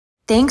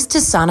Thanks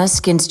to Sana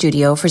Skin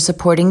Studio for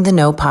supporting the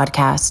No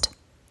podcast.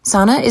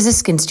 Sana is a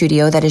skin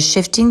studio that is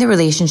shifting the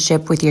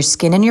relationship with your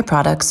skin and your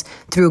products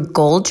through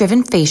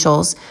goal-driven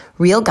facials,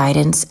 real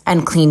guidance,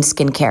 and clean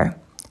skincare.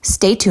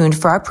 Stay tuned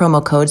for our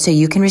promo code so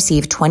you can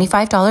receive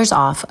 $25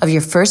 off of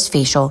your first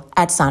facial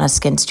at Sana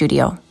Skin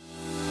Studio.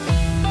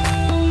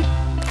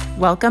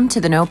 Welcome to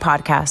the No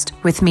podcast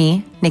with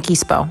me, Nikki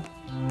Spo.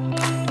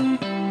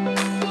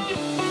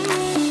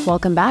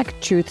 Welcome back,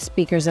 truth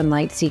speakers and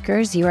light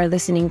seekers. You are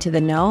listening to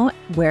The Know,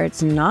 where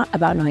it's not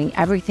about knowing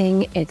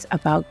everything. It's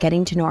about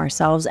getting to know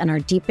ourselves and our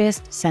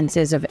deepest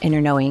senses of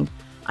inner knowing.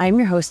 I'm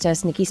your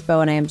hostess, Nikki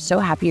Spo, and I am so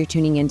happy you're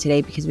tuning in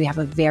today because we have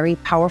a very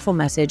powerful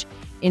message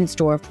in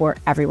store for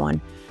everyone.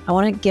 I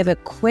want to give a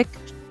quick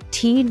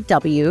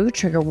TW,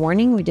 trigger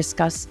warning. We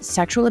discuss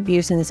sexual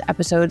abuse in this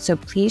episode, so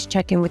please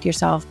check in with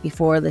yourself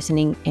before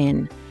listening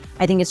in.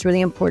 I think it's really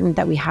important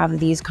that we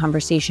have these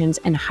conversations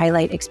and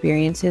highlight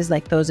experiences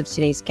like those of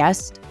today's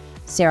guest,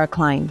 Sarah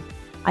Klein.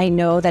 I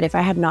know that if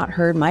I had not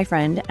heard my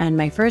friend and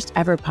my first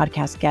ever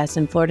podcast guest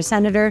and Florida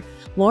Senator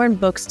Lauren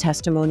Book's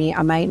testimony,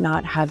 I might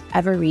not have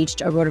ever reached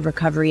a road of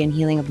recovery and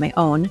healing of my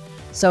own.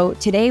 So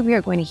today we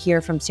are going to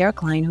hear from Sarah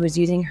Klein, who is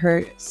using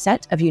her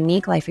set of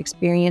unique life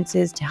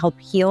experiences to help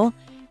heal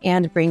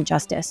and bring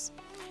justice.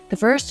 The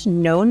first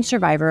known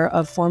survivor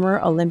of former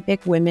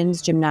Olympic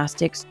women's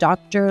gymnastics,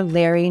 Dr.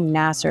 Larry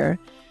Nassar,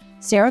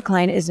 Sarah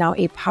Klein is now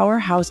a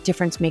powerhouse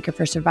difference maker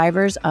for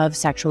survivors of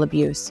sexual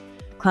abuse.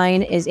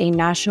 Klein is a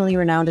nationally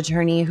renowned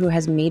attorney who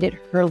has made it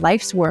her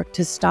life's work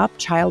to stop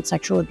child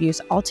sexual abuse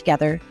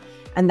altogether,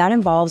 and that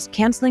involves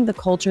canceling the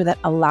culture that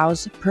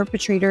allows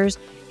perpetrators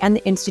and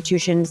the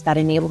institutions that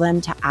enable them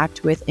to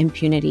act with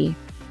impunity.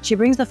 She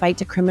brings the fight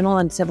to criminal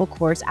and civil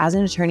courts as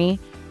an attorney,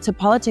 to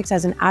politics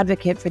as an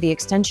advocate for the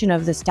extension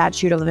of the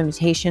statute of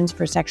limitations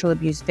for sexual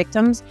abuse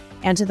victims,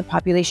 and to the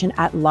population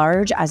at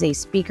large as a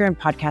speaker and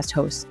podcast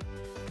host.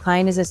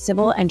 Klein is a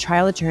civil and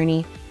trial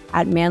attorney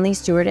at Manley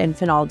Stewart and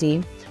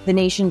Finaldi, the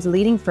nation's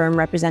leading firm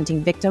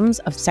representing victims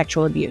of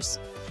sexual abuse.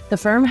 The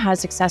firm has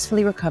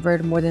successfully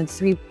recovered more than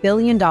 $3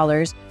 billion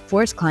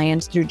for its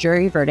clients through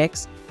jury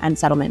verdicts and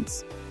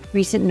settlements.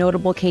 Recent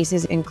notable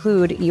cases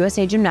include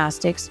USA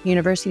Gymnastics,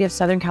 University of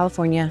Southern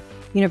California,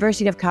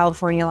 University of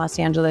California, Los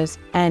Angeles,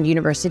 and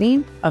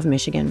University of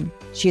Michigan.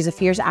 She is a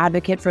fierce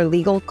advocate for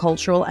legal,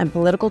 cultural, and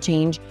political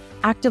change,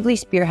 actively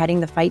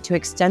spearheading the fight to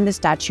extend the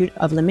statute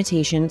of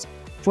limitations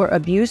for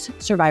abuse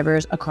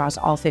survivors across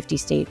all 50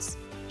 states.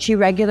 She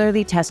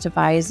regularly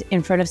testifies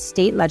in front of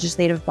state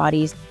legislative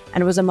bodies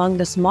and was among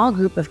the small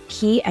group of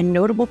key and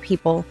notable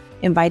people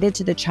invited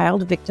to the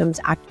Child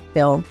Victims Act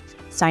bill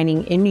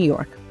signing in New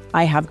York.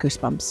 I have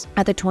goosebumps.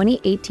 At the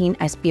 2018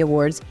 ESPY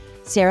Awards,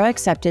 Sarah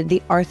accepted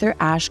the Arthur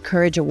Ashe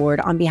Courage Award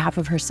on behalf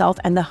of herself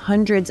and the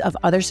hundreds of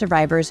other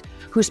survivors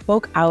who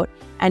spoke out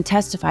and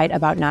testified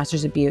about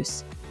Nassar's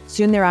abuse.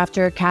 Soon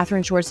thereafter,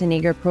 Katherine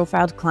Schwarzenegger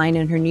profiled Klein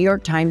in her New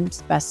York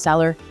Times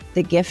bestseller,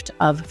 The Gift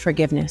of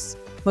Forgiveness.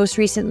 Most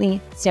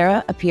recently,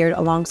 Sarah appeared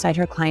alongside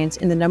her clients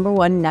in the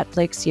 #1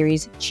 Netflix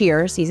series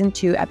Cheer, Season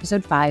 2,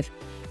 Episode 5,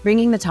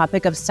 bringing the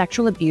topic of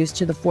sexual abuse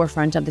to the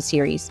forefront of the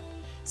series.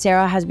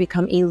 Sarah has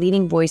become a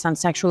leading voice on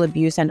sexual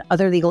abuse and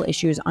other legal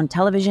issues on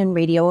television,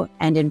 radio,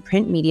 and in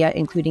print media,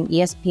 including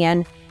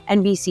ESPN,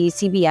 NBC,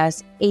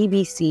 CBS,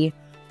 ABC,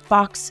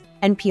 Fox,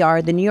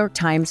 NPR, The New York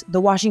Times, The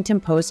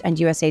Washington Post, and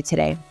USA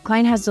Today.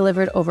 Klein has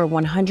delivered over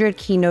 100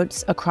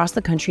 keynotes across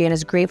the country and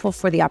is grateful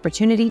for the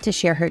opportunity to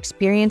share her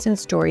experience and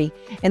story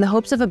in the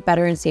hopes of a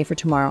better and safer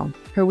tomorrow.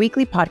 Her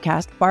weekly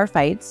podcast, Bar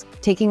Fights,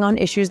 Taking on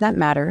Issues That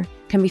Matter,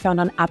 can be found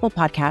on Apple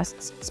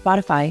Podcasts,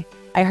 Spotify,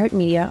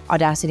 iHeartMedia,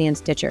 Audacity, and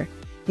Stitcher.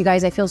 You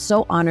guys, I feel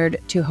so honored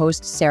to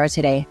host Sarah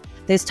today.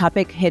 This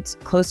topic hits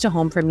close to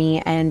home for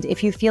me, and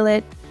if you feel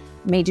it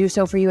may do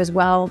so for you as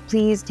well,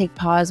 please take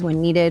pause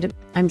when needed.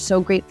 I'm so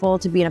grateful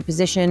to be in a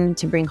position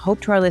to bring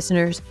hope to our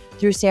listeners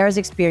through Sarah's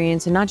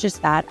experience, and not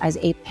just that, as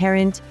a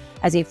parent,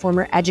 as a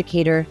former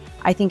educator,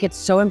 I think it's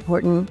so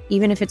important,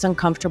 even if it's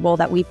uncomfortable,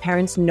 that we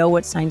parents know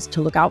what signs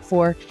to look out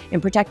for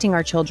in protecting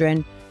our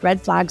children, red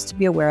flags to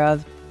be aware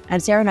of,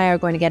 and Sarah and I are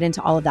going to get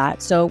into all of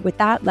that. So with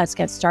that, let's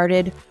get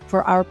started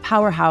for our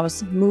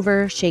powerhouse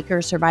mover,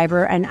 shaker,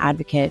 survivor, and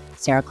advocate,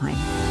 Sarah Klein.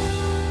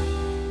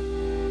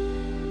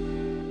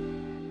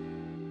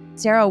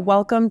 Sarah,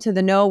 welcome to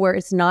The Know, where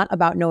it's not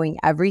about knowing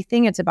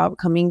everything. It's about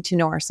coming to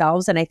know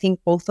ourselves. And I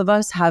think both of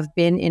us have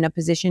been in a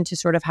position to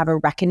sort of have a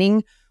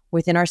reckoning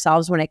within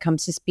ourselves when it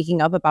comes to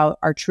speaking up about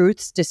our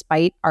truths,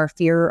 despite our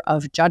fear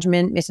of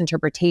judgment,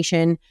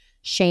 misinterpretation,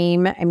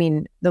 shame. I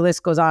mean, the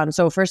list goes on.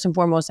 So first and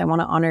foremost, I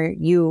want to honor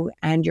you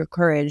and your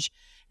courage.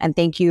 And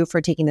thank you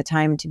for taking the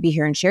time to be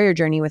here and share your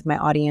journey with my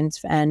audience.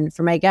 And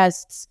for my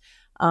guests,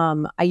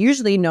 I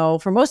usually know,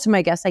 for most of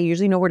my guests, I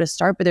usually know where to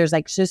start, but there's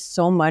like just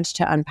so much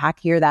to unpack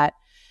here that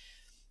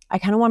I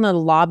kind of want to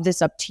lob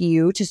this up to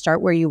you to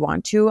start where you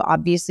want to.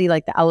 Obviously,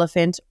 like the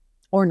elephant,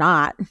 or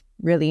not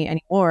really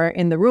anymore,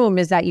 in the room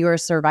is that you're a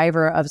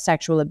survivor of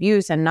sexual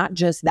abuse. And not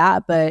just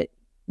that, but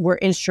were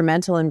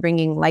instrumental in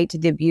bringing light to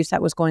the abuse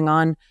that was going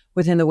on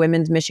within the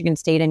women's Michigan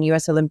State and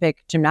U.S.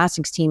 Olympic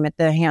gymnastics team at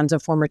the hands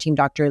of former team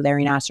doctor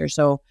Larry Nassar.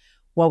 So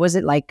what was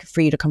it like for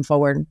you to come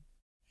forward?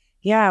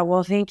 Yeah,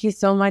 well, thank you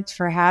so much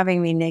for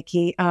having me,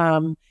 Nikki.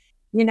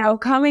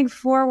 Coming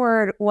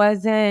forward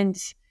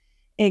wasn't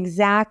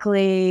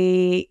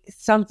exactly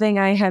something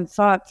I had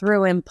thought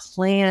through and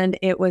planned.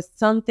 It was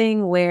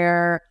something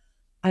where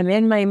I'm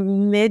in my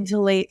mid to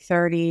late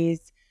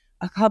 30s.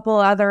 A couple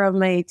other of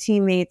my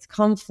teammates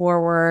come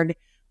forward.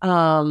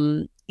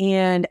 And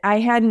I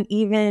hadn't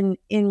even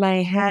in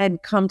my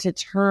head come to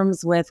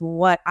terms with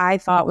what I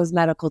thought was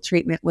medical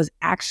treatment was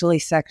actually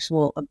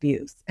sexual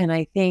abuse. And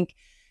I think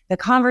the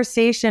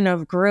conversation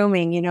of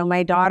grooming,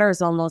 my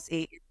daughter's almost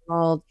 8 years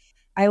old.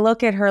 I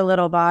look at her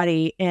little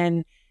body,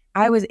 and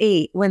I was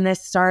 8 when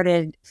this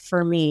started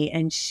for me.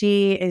 And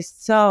she is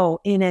so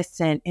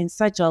innocent and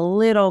such a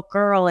little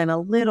girl in a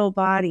little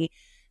body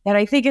that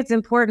I think it's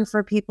important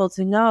for people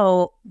to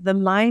know the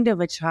mind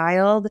of a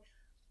child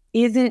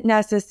isn't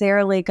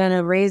necessarily going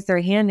to raise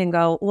their hand and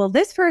go, well,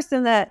 this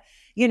person that,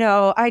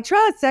 I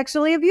trust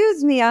sexually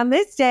abused me on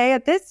this day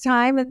at this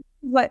time. And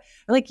what,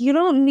 like, you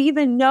don't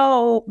even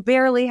know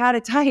barely how to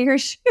tie your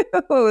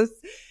shoes,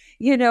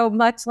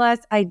 much less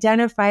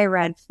identify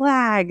red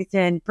flags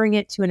and bring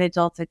it to an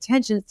adult's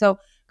attention. So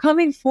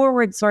coming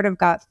forward sort of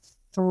got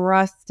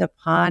thrust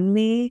upon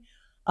me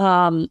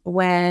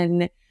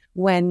when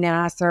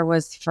Nassar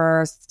was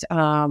first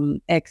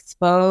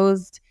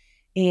exposed.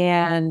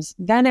 And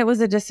then it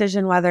was a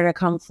decision whether to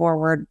come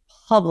forward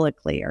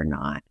publicly or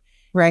not.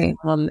 Right.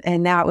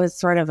 And that was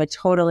sort of a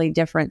totally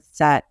different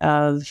set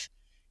of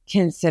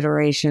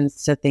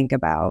considerations to think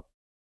about.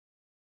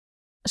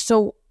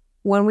 So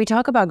when we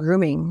talk about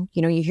grooming,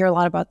 you hear a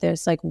lot about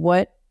this. Like,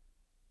 what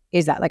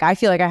is that? Like, I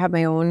feel like I have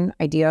my own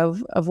idea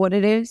of what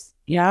it is.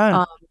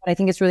 Yeah. But I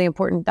think it's really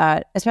important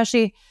that,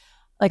 especially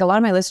like a lot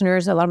of my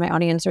listeners, a lot of my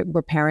audience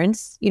were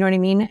parents, you know what I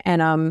mean?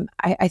 And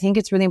I think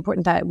it's really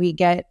important that we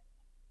get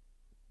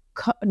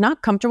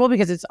not comfortable,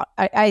 because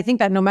I think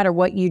that no matter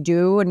what you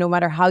do and no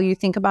matter how you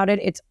think about it,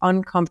 it's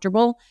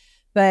uncomfortable,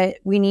 but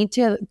we need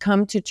to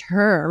come to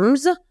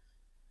terms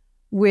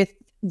with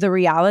the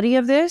reality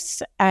of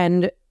this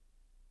and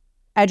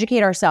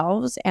educate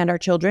ourselves and our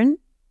children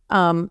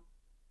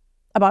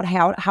about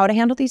how to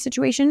handle these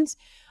situations.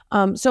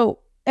 So,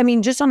 I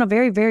mean, just on a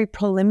very, very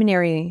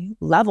preliminary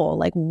level,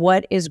 like,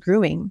 what is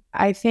grooming?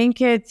 I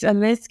think it's a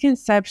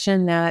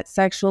misconception that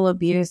sexual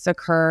abuse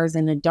occurs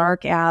in a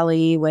dark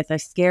alley with a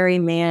scary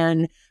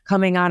man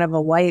coming out of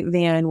a white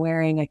van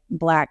wearing a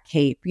black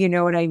cape. You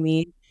know what I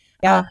mean?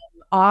 Yeah.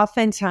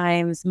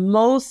 Oftentimes,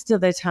 most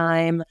of the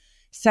time,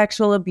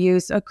 sexual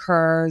abuse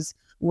occurs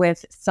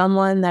with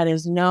someone that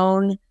is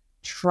known,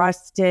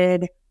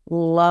 trusted,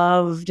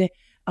 loved,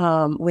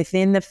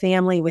 within the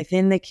family,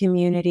 within the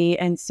community.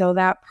 And so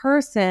that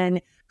person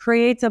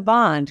creates a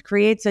bond,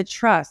 creates a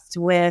trust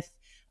with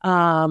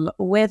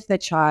the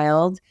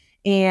child,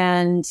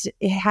 and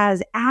it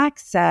has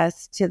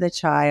access to the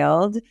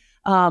child,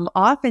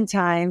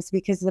 oftentimes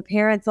because the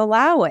parents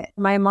allow it.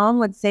 My mom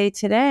would say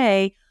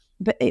today,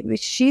 but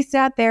she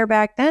sat there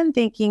back then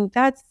thinking,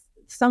 that's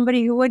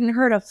somebody who wouldn't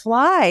hurt a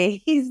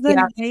fly. He's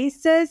the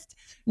nicest,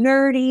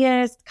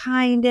 nerdiest,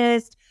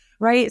 kindest,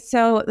 right?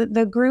 So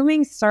the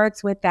grooming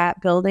starts with that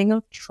building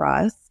of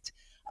trust,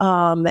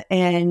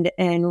 and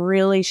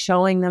really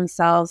showing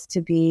themselves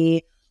to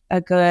be a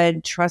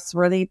good,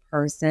 trustworthy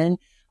person.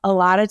 A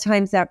lot of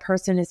times that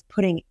person is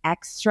putting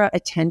extra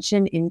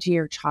attention into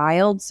your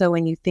child. So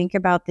when you think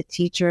about the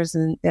teachers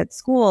at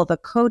school, the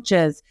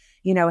coaches,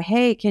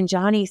 hey, can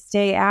Johnny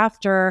stay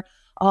after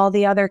all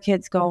the other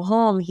kids go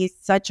home? He's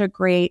such a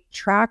great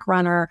track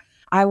runner.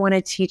 I want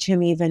to teach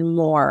him even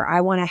more.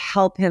 I want to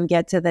help him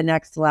get to the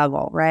next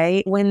level,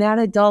 right? When that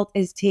adult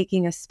is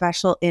taking a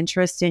special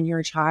interest in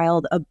your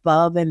child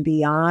above and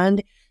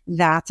beyond,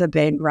 that's a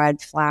big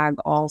red flag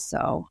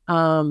also.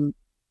 And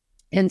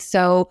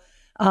so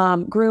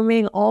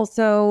grooming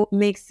also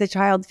makes the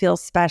child feel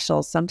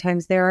special.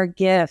 Sometimes there are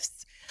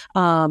gifts.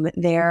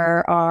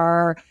 There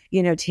are,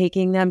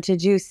 taking them to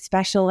do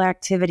special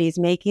activities,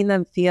 making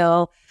them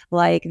feel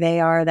like they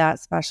are that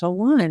special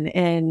one.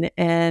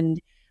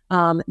 And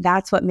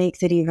that's what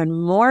makes it even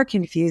more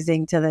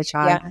confusing to the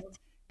child,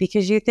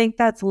 because you think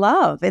that's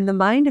love. In the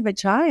mind of a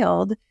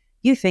child,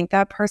 you think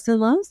that person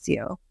loves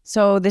you.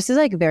 So this is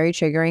like very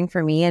triggering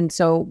for me. And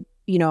so,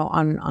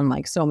 on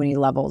like so many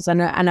levels,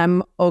 and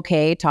I'm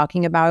okay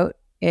talking about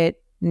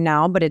it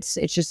now, but it's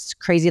just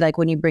crazy. Like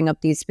when you bring up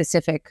these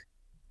specific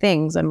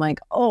things, I'm like,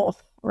 oh,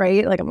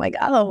 right. Like, I'm like,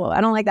 oh, I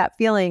don't like that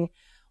feeling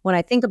when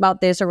I think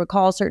about this or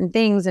recall certain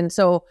things. And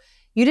so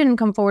you didn't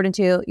come forward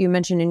until you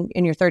mentioned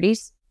in your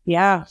 30s.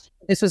 Yeah.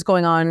 This was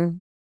going on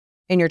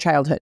in your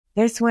childhood.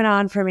 This went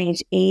on from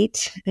age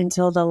 8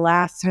 until the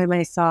last time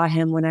I saw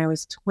him when I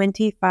was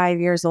 25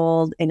 years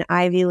old, an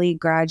Ivy League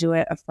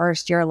graduate, a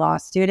first-year law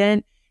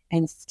student,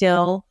 and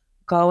still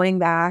going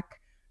back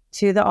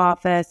to the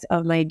office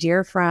of my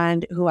dear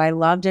friend who I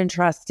loved and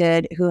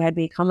trusted, who had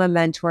become a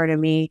mentor to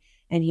me.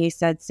 And he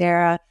said,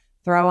 Sarah,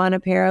 throw on a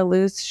pair of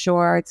loose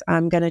shorts.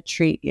 I'm going to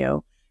treat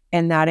you.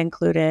 And that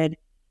included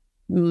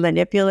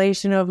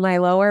manipulation of my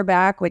lower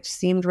back, which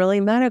seemed really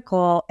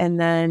medical, and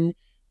then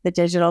the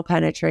digital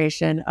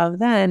penetration of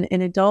then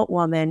an adult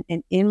woman.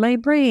 And in my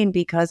brain,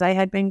 because I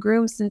had been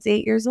groomed since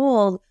 8 years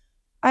old,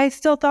 I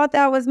still thought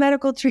that was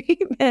medical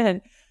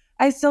treatment.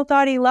 I still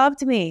thought he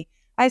loved me.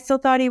 I still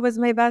thought he was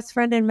my best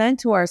friend and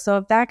mentor. So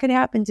if that could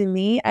happen to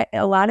me,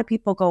 a lot of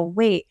people go,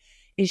 wait,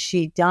 is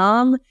she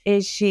dumb?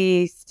 Is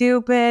she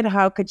stupid?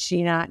 How could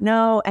she not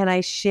know? And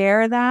I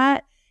share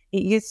that.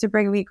 It used to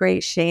bring me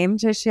great shame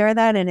to share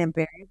that and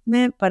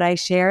embarrassment, but I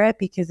share it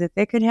because if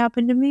it could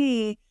happen to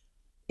me,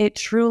 it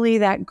truly,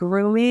 that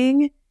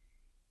grooming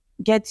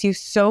gets you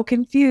so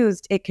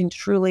confused. It can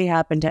truly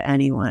happen to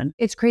anyone.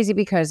 It's crazy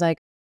because like,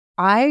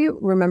 I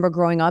remember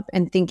growing up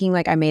and thinking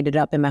like I made it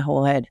up in my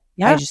whole head.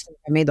 Yeah.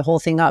 I made the whole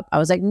thing up. I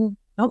was like,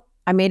 nope,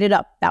 I made it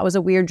up. That was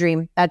a weird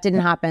dream. That didn't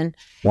happen,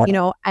 you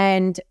know,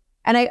 and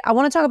I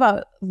want to talk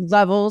about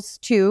levels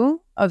too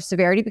of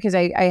severity because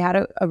I had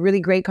a really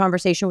great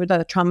conversation with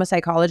a trauma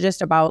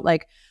psychologist about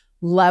like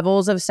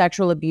levels of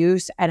sexual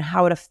abuse and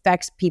how it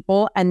affects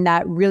people, and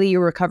that really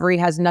your recovery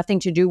has nothing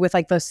to do with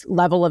like this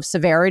level of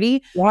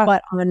severity,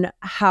 but on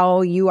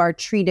how you are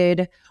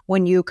treated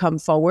when you come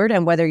forward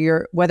and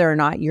whether or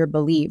not you're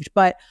believed.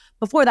 But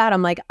before that,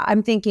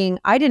 I'm thinking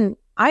I didn't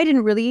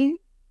really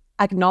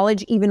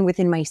acknowledge even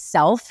within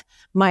myself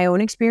my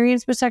own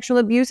experience with sexual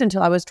abuse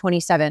until I was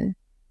 27.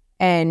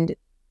 And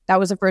that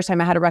was the first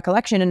time I had a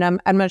recollection. And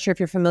I'm not sure if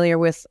you're familiar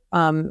with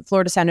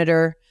Florida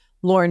Senator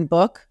Lauren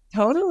Book.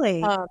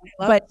 Totally.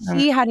 But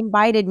she had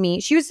invited me.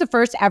 She was the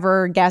first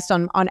ever guest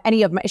on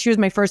any of she was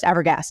my first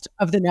ever guest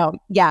of the No.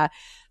 Yeah.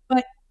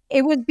 But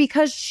it was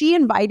because she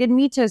invited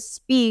me to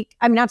speak.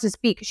 I mean, not to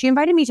speak. She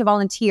invited me to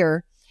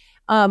volunteer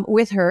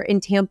with her in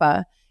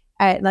Tampa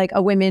at like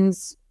a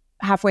women's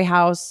halfway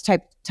house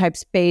type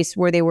space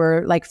where they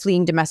were like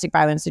fleeing domestic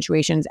violence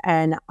situations.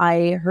 And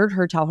I heard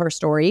her tell her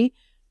story.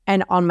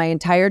 And on my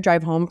entire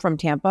drive home from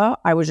Tampa,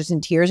 I was just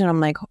in tears and I'm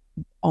like,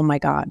 oh my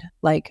God,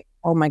 like,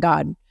 oh my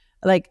God.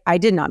 Like I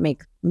did not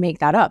make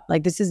that up.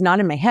 Like this is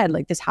not in my head.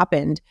 Like this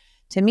happened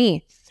to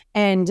me.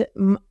 And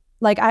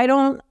like, I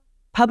don't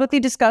publicly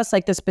discuss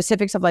like the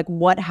specifics of like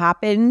what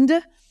happened,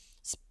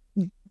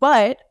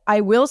 but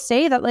I will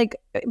say that like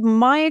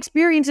my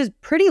experience is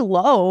pretty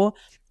low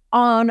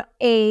on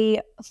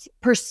a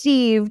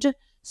perceived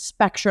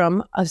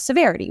spectrum of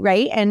severity.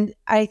 Right. And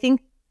I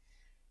think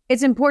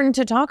it's important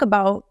to talk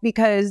about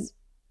because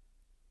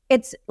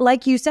it's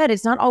like you said,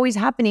 it's not always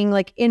happening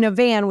like in a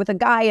van with a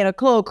guy in a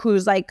cloak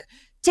who's like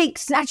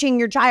snatching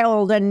your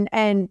child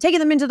and taking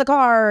them into the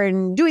car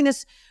and doing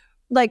this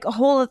like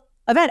whole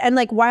event. And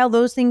like while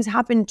those things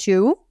happen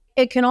too,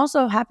 it can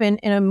also happen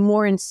in a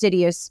more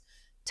insidious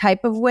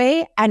type of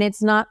way. And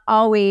it's not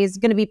always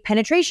going to be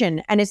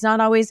penetration. And it's not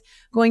always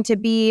going to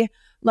be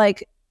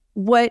like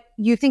what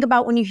you think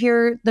about when you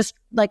hear this,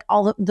 like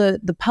all of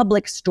the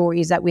public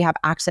stories that we have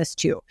access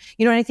to,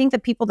 you know, and I think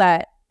that people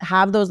that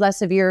have those less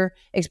severe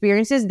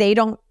experiences, they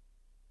don't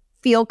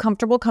feel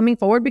comfortable coming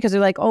forward because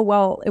they're like, oh,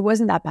 well, it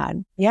wasn't that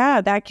bad.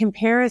 Yeah. That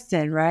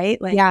comparison, right?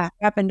 Like what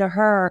happened to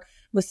her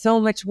was so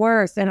much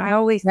worse. And I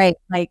always think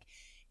like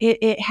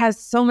it has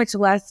so much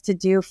less to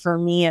do for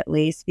me, at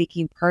least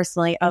speaking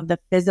personally, of the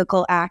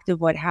physical act of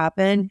what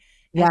happened.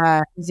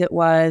 As it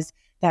was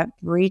that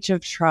breach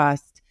of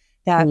trust,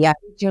 that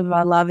breach of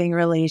a loving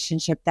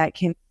relationship, that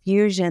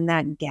confusion,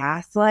 that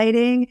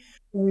gaslighting,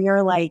 where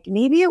you're like,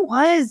 maybe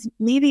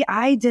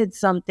I did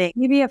something.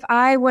 Maybe if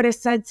I would have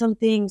said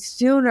something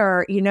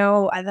sooner, you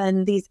know, and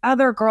then these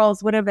other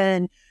girls would have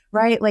been,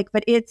 right? Like,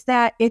 but it's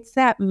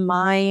that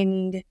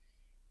mind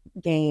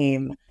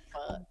game.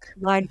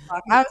 Mind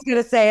fuck. I was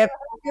going to say it.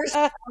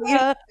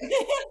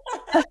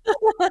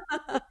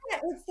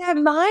 It's that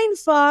mind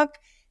fuck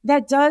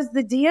that does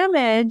the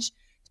damage,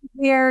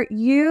 where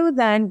you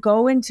then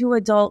go into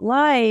adult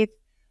life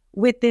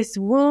with this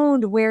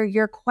wound where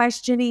you're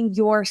questioning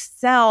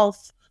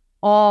yourself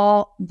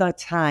all the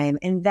time.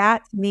 And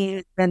that to me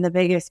has been the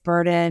biggest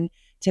burden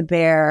to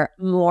bear,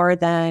 more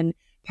than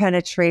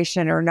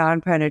penetration or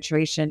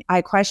non-penetration.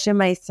 I question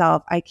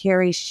myself. I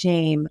carry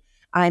shame.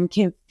 I'm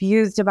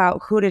confused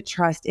about who to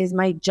trust. Is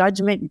my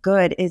judgment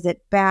good? Is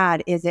it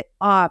bad? Is it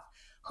off?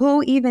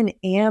 Who even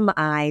am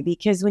I?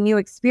 Because when you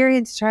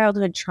experience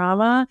childhood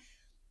trauma,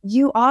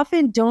 you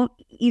often don't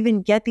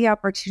even get the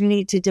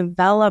opportunity to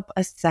develop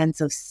a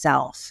sense of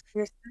self.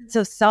 Your sense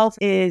of self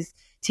is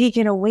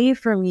taken away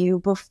from you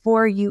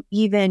before you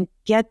even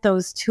get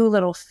those two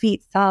little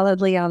feet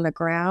solidly on the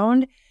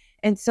ground.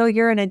 And so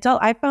you're an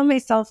adult. I found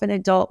myself in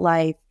adult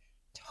life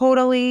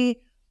totally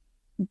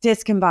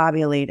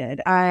discombobulated.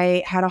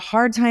 I had a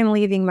hard time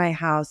leaving my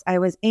house. I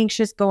was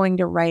anxious going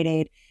to Rite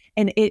Aid,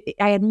 and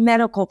I had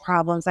medical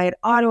problems. I had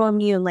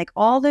autoimmune, like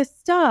all this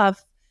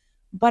stuff,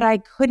 but I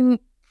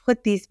couldn't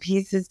put these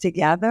pieces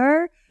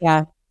together.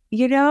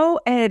 You know,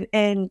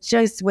 and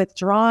just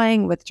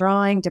withdrawing,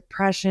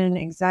 depression,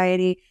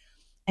 anxiety,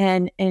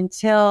 and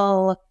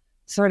until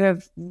sort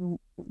of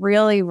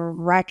really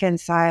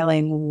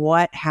reconciling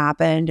what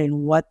happened and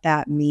what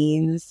that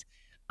means.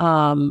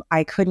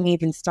 I couldn't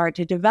even start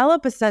to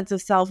develop a sense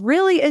of self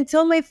really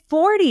until my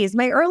 40s,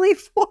 my early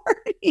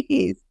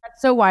 40s.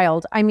 That's so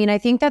wild. I mean, I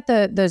think that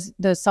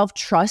the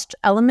self-trust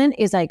element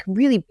is like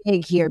really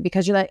big here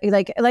because you're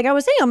like I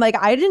was saying, I'm like,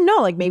 I didn't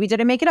know, like maybe did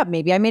I make it up?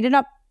 Maybe I made it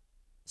up.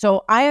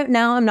 So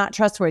I'm not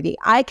trustworthy.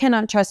 I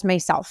cannot trust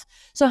myself.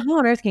 So how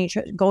on earth can you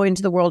go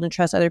into the world and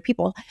trust other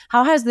people?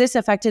 How has this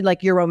affected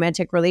like your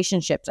romantic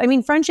relationships? I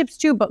mean, friendships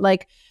too, but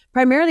like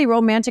primarily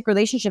romantic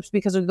relationships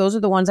because those are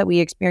the ones that we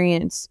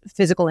experience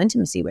physical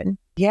intimacy with.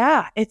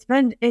 Yeah, it's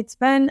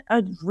been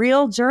a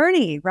real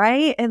journey,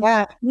 right? And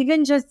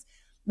even just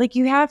like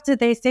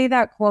they say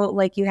that quote,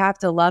 like you have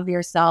to love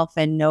yourself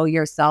and know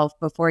yourself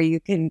before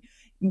you can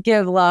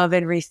give love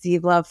and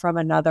receive love from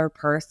another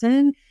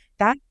person.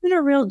 That's been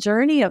a real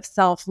journey of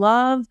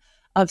self-love,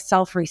 of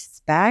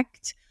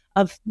self-respect,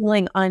 of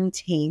feeling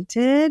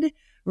untainted,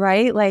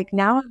 right? Like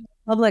now I'm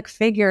a public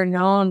figure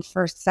known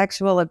for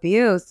sexual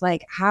abuse.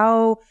 Like,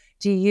 how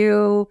do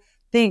you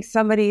think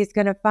somebody's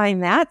going to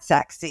find that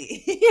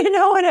sexy? You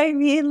know what I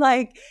mean?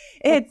 Like,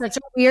 It's such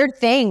a weird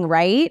thing,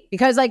 right?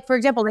 Because like, for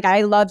example, like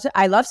I love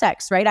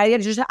sex, right?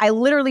 I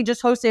literally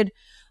just hosted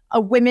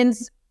a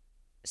women's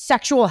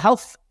sexual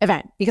health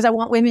event because I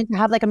want women to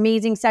have like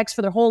amazing sex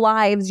for their whole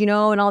lives, you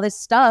know, and all this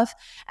stuff.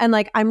 And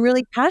like, I'm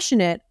really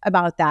passionate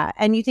about that.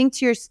 And you think I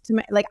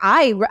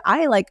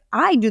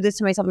do this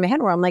to myself in my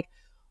head where I'm like,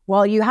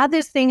 well, you had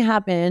this thing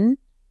happen,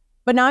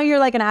 but now you're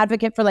like an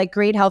advocate for like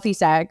great healthy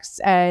sex.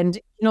 And,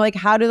 you know, like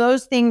how do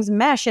those things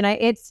mesh? And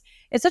it's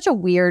such a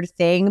weird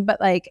thing, but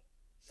like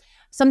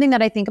something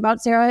that I think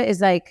about, Sarah,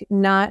 is like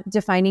not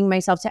defining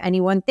myself to any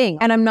one thing.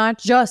 And I'm not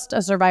just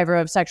a survivor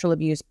of sexual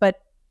abuse,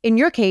 but in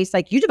your case,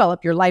 like you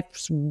develop your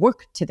life's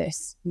work to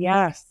this.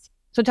 Yes.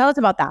 So tell us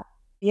about that.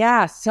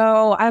 Yeah.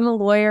 So I'm a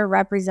lawyer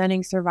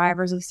representing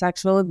survivors of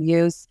sexual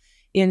abuse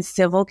in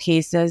civil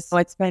cases. So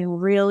it's been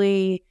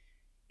really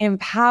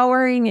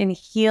empowering and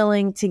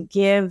healing to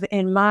give,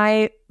 in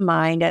my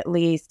mind at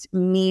least,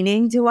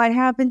 meaning to what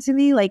happened to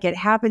me. Like it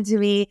happened to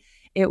me.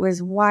 It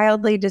was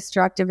wildly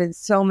destructive in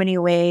so many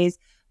ways.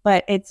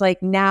 But it's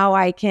like now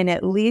I can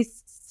at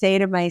least say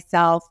to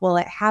myself, well,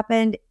 it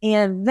happened.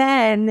 And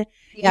then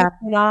it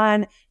went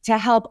on to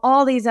help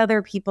all these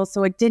other people.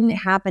 So it didn't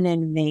happen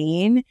in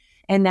vain.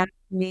 And that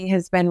to me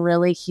has been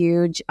really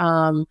huge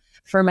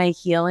for my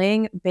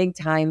healing, big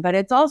time. But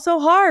it's also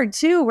hard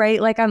too,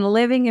 right? Like I'm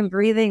living and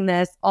breathing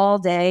this all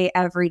day,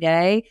 every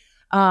day.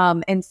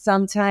 And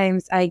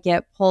sometimes I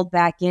get pulled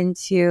back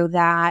into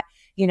that,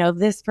 you know,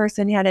 this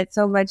person had it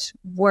so much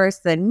worse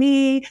than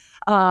me.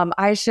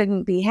 I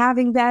shouldn't be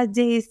having bad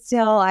days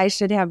still. I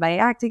should have my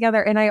act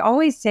together. And I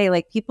always say,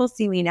 like, people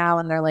see me now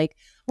and they're like,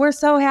 we're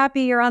so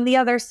happy you're on the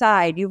other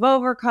side. You've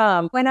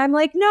overcome. When I'm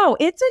like, no,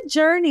 it's a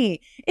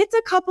journey. It's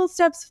a couple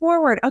steps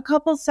forward, a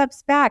couple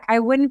steps back. I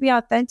wouldn't be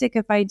authentic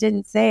if I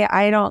didn't say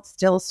I don't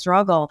still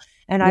struggle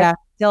and I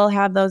still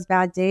have those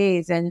bad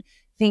days, and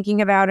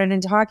thinking about it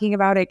and talking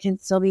about it can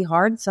still be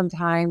hard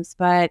sometimes,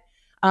 but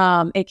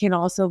it can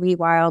also be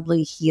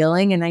wildly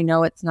healing. And I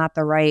know it's not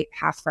the right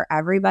path for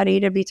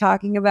everybody to be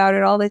talking about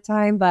it all the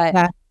time,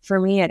 but for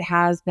me, it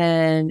has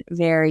been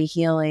very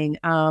healing.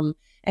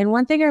 And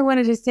one thing I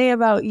wanted to say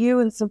about you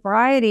and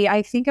sobriety,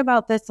 I think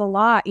about this a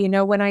lot. You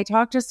know, when I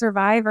talk to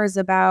survivors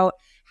about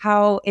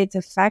how it's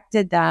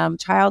affected them,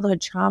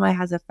 childhood trauma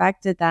has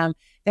affected them,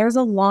 there's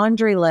a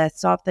laundry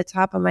list off the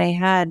top of my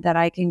head that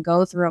I can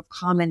go through of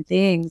common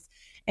things.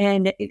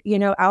 And, you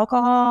know,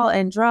 alcohol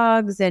and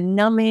drugs and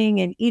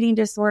numbing and eating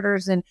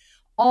disorders and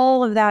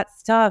all of that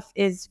stuff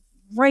is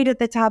right at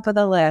the top of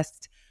the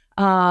list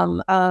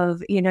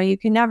of, you know, you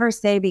can never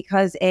say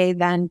because A,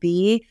 then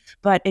B,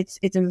 but it's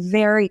a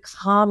very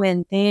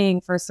common thing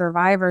for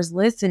survivors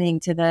listening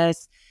to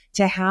this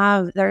to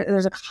have,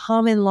 there's a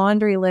common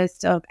laundry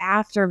list of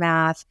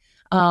aftermath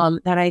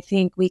that I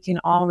think we can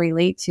all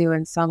relate to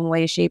in some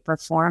way, shape, or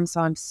form.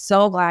 So I'm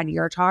so glad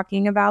you're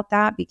talking about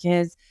that,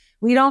 because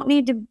we don't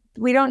need to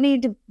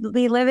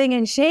be living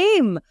in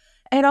shame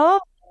at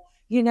all.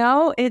 You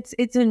know,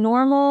 it's a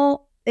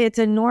normal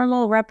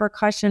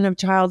repercussion of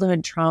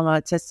childhood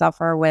trauma to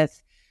suffer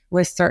with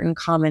certain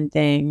common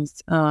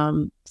things.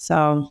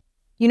 So,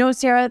 you know,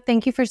 Sarah,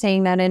 thank you for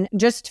saying that. And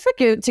just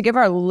to give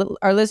our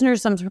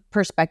listeners some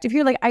perspective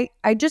here, like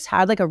I just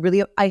had like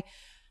I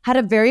had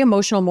a very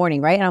emotional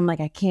morning, right? And I'm like,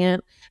 I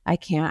can't, I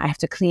have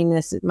to clean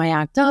my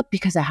act up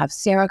because I have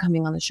Sarah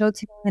coming on the show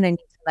today and I need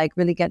to like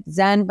really get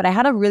zen. But I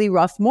had a really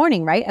rough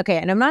morning, right? Okay.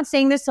 And I'm not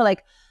saying this to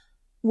like,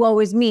 woe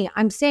is me.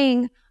 I'm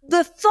saying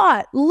the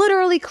thought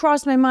literally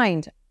crossed my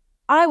mind.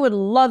 I would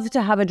love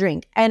to have a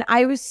drink. And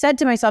I said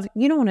to myself,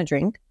 you don't want to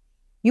drink.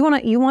 You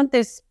want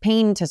this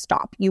pain to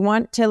stop. You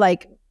want to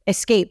like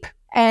escape.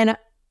 And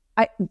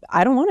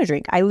I don't want to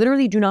drink. I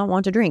literally do not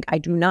want to drink. I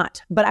do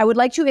not. But I would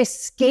like to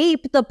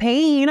escape the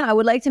pain. I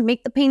would like to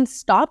make the pain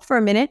stop for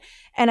a minute.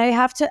 And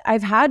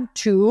I've had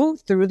to,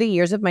 through the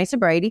years of my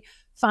sobriety,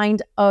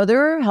 find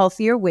other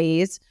healthier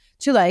ways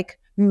to like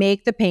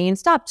make the pain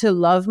stop, to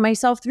love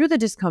myself through the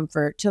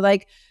discomfort, to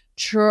like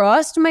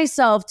trust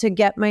myself to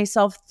get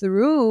myself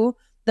through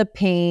the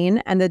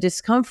pain and the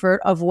discomfort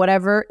of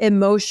whatever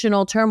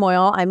emotional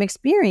turmoil I'm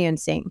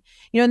experiencing,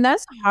 and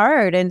that's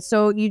hard. And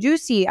so you do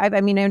see,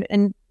 I mean,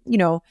 and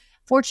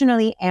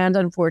fortunately and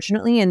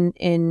unfortunately,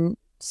 in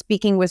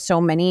speaking with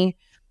so many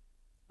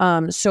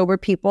sober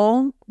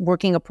people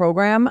working a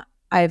program,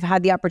 I've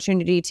had the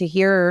opportunity to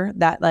hear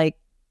that like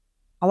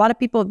a lot of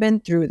people have been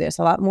through this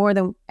a lot more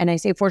than, and I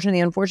say fortunately,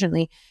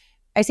 unfortunately,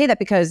 I say that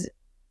because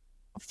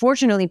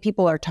fortunately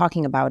people are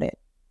talking about it.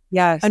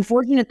 Yes.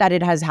 Unfortunate that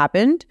it has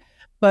happened,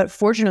 but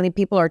fortunately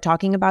people are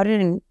talking about it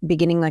and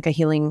beginning like a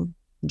healing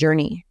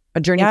journey,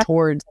 a journey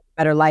towards a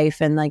better life,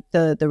 and like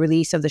the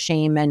release of the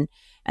shame and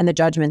the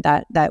judgment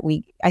that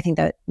I think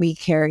that we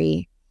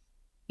carry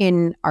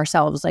in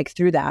ourselves, like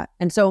through that.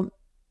 And so,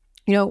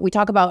 we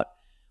talk about,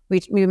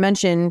 we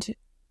mentioned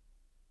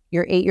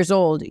you're 8 years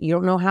old. You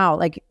don't know how,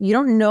 like, you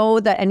don't know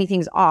that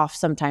anything's off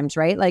sometimes,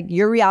 right? Like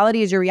your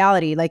reality is your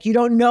reality. Like you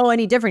don't know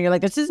any different. You're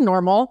like, this is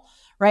normal,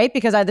 right?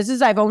 Because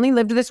I've only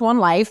lived this one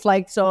life.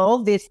 Like,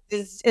 so this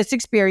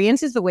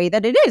experience is the way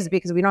that it is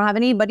because we don't have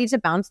anybody to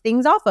bounce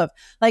things off of.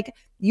 Like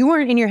you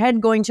weren't in your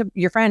head going to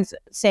your friends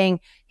saying,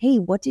 hey,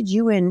 what did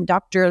you and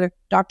doctor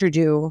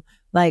do?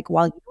 Like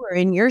while you were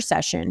in your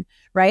session,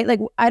 right? Like,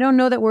 I don't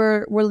know that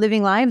we're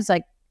living lives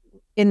like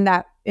in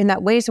that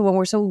way. So when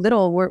we're so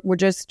little, we're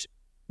just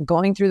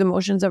going through the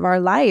motions of our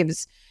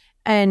lives.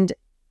 And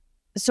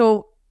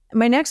so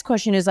my next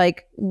question is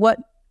like, what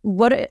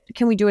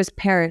can we do as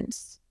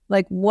parents?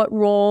 Like what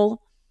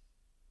role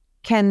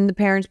can the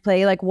parents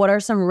play? Like what are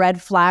some red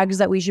flags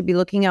that we should be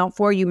looking out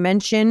for? You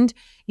mentioned,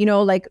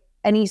 like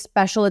any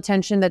special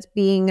attention that's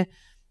being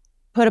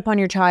put upon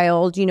your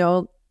child,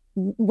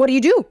 what do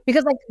you do?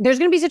 Because like there's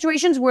going to be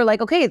situations where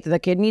like, okay, the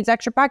kid needs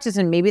extra practice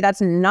and maybe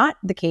that's not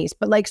the case.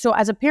 But like, so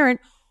as a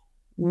parent,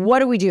 what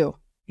do we do?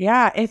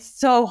 Yeah, it's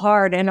so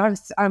hard. And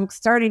I'm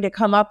starting to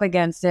come up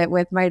against it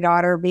with my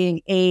daughter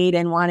being 8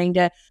 and wanting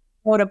to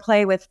go to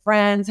play with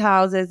friends'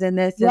 houses and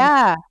this.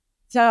 Yeah.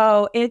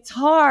 So it's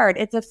hard.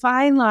 It's a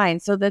fine line.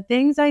 So the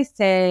things I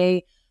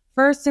say,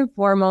 first and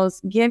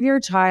foremost, give your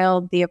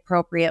child the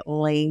appropriate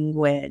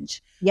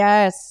language.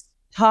 Yes.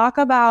 Talk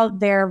about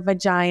their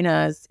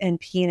vaginas and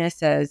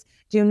penises.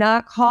 Do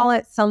not call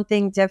it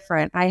something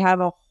different. I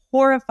have a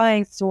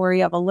horrifying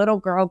story of a little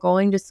girl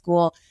going to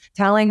school,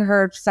 telling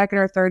her second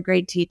or third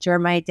grade teacher,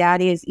 my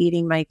daddy is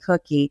eating my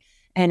cookie.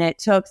 And it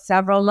took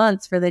several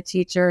months for the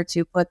teacher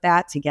to put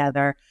that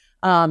together.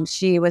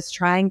 She was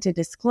trying to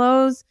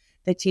disclose.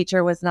 The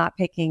teacher was not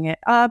picking it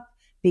up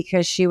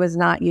because she was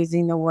not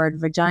using the word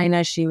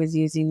vagina. She was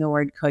using the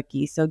word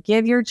cookie. So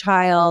give your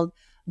child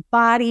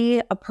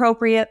body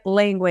appropriate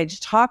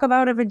language. Talk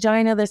about a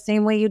vagina the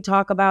same way you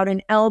talk about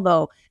an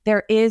elbow.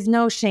 There is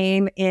no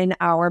shame in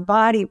our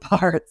body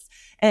parts.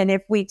 And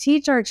if we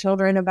teach our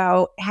children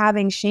about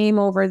having shame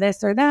over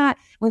this or that,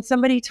 when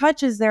somebody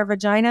touches their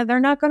vagina, they're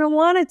not going to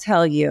want to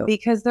tell you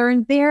because they're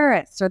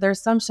embarrassed or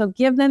there's so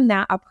give them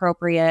that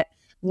appropriate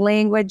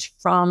language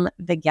from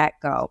the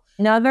get-go.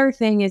 Another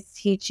thing is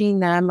teaching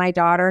them, my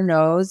daughter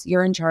knows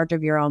you're in charge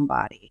of your own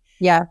body.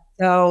 Yeah.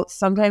 So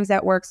sometimes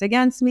that works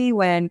against me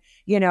when,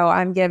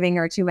 I'm giving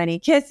her too many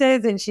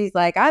kisses and she's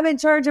like, I'm in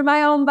charge of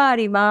my own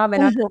body, Mom.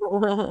 And I'm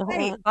like,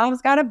 hey,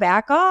 Mom's got to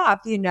back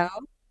off, I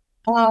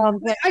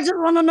just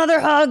want another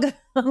hug.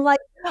 I'm like,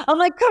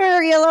 come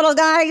here, you little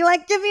guy. You're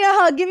like, give me a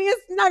hug, give me a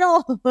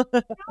snuggle. No,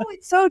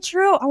 it's so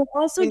true. I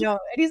also, and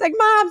he's like,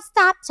 Mom,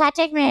 stop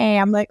touching me.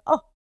 I'm like, oh.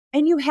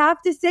 And you have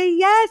to say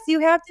yes. You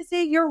have to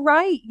say you're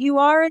right. You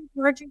are in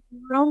charge of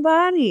your own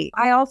body.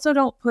 I also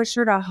don't push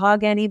her to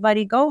hug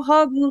anybody. Go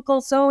hug Uncle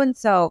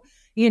so-and-so,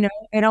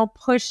 and I'll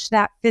push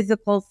that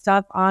physical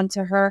stuff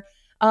onto her.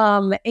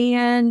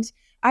 And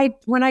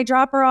when I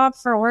drop her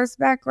off for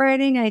horseback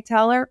riding, I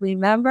tell her,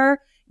 remember,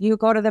 you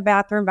go to the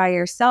bathroom by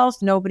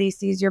yourself. Nobody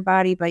sees your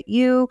body but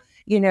you,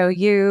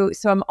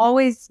 so I'm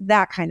always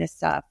that kind of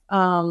stuff.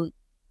 But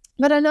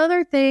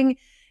another thing,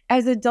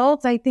 as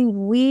adults, I think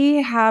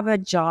we have a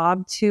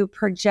job to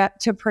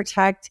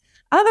protect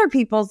other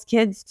people's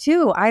kids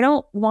too. I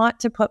don't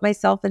want to put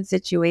myself in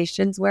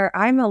situations where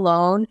I'm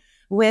alone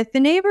with the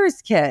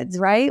neighbor's kids,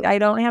 right? I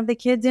don't have the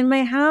kids in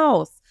my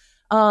house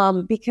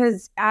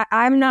because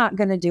I'm not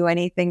going to do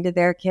anything to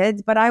their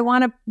kids, but I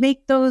want to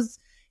make those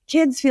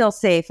kids feel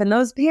safe and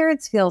those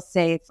parents feel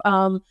safe.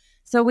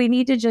 So we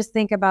need to just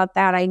think about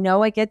that. I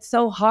know it gets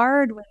so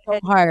hard when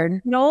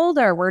we're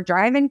older. We're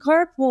driving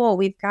carpool.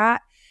 We've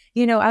got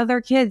other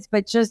kids,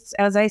 but just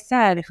as I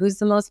said, who's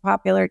the most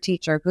popular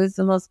teacher? Who's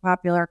the most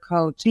popular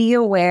coach? Be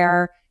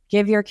aware,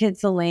 give your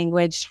kids the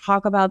language,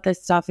 talk about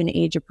this stuff in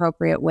age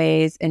appropriate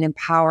ways and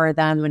empower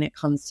them when it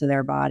comes to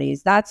their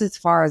bodies. That's as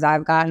far as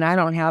I've gotten. I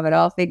don't have it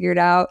all figured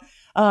out.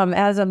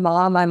 As a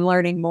mom, I'm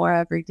learning more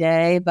every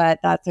day, but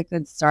that's a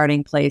good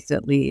starting place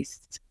at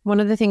least.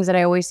 One of the things that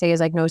I always say is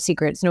like, no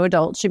secrets. No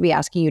adult should be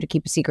asking you to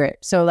keep a secret.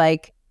 So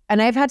like,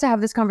 and I've had to have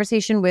this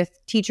conversation with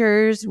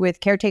teachers, with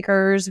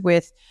caretakers,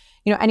 with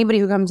anybody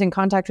who comes in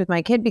contact with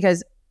my kid,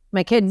 because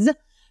my kids,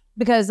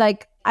 Because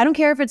like, I don't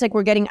care if it's like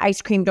we're getting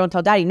ice cream, don't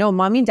tell daddy. No,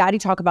 mommy and daddy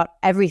talk about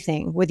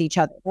everything with each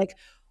other. Like,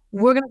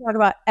 we're going to talk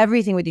about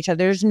everything with each other.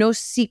 There's no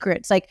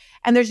secrets. Like,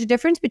 and there's a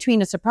difference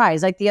between a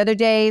surprise. Like the other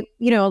day,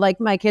 like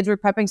my kids were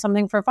prepping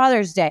something for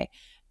Father's Day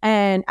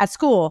and at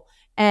school.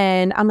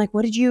 And I'm like,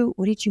 what did you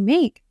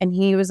make? And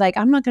he was like,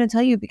 I'm not going to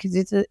tell you because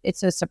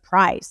it's a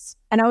surprise.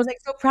 And I was like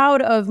so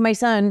proud of my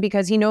son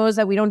because he knows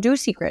that we don't do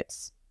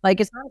secrets. Like,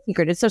 it's not a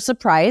secret. It's a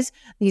surprise.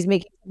 He's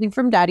making something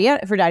for daddy. I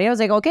was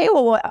like, okay,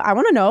 well, I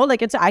want to know.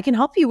 Like, I can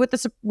help you with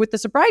the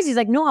surprise. He's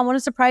like, no, I want to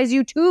surprise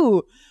you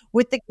too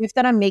with the gift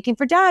that I'm making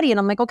for daddy.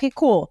 And I'm like, okay,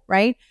 cool,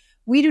 right?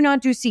 We do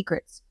not do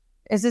secrets.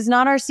 This is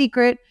not our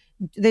secret.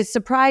 This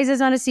surprise is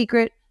not a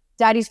secret.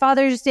 Daddy's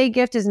Father's Day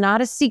gift is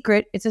not a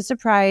secret. It's a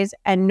surprise,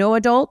 and no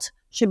adult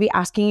should be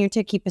asking you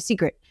to keep a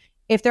secret.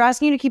 If they're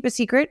asking you to keep a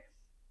secret,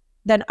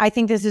 then I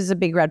think this is a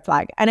big red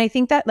flag. And I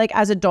think that like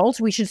as adults,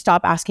 we should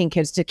stop asking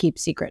kids to keep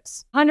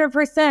secrets.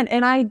 100%.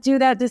 And I do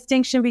that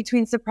distinction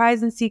between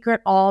surprise and secret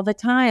all the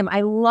time.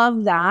 I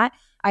love that.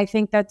 I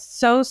think that's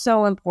so,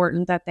 so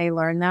important that they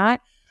learn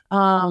that.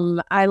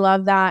 I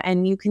love that.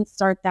 And you can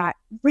start that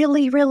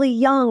really, really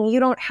young. You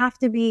don't have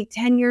to be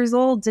 10 years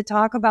old to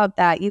talk about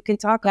that. You can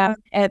talk about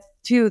at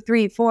 2,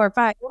 3, 4,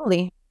 5.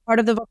 Totally. Part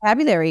of the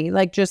vocabulary,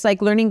 like just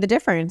like learning the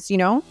difference,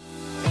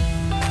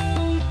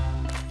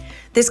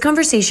 This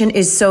conversation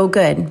is so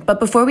good,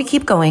 but before we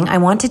keep going, I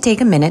want to take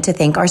a minute to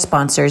thank our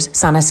sponsors,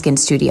 Sana Skin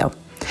Studio.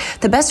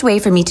 The best way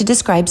for me to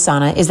describe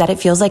Sana is that it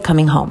feels like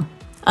coming home.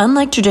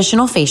 Unlike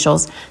traditional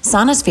facials,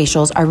 Sana's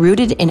facials are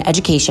rooted in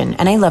education,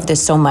 and I love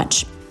this so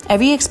much.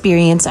 Every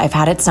experience I've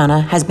had at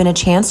Sana has been a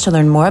chance to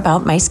learn more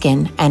about my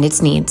skin and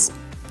its needs.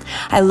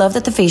 I love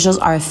that the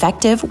facials are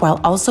effective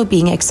while also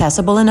being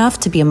accessible enough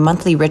to be a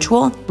monthly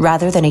ritual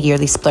rather than a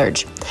yearly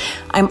splurge.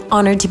 I'm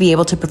honored to be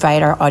able to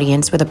provide our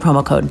audience with a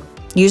promo code.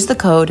 Use the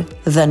code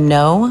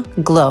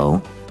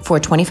TheKnowGlow for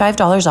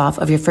 $25 off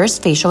of your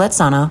first facial at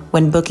Sana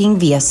when booking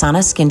via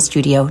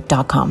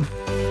sanaskinstudio.com.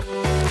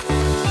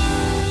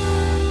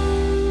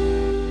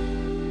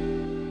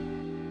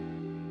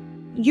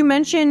 You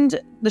mentioned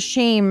the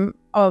shame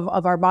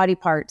of our body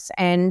parts,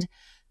 and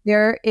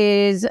there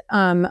is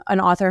an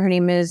author. Her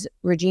name is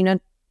Regina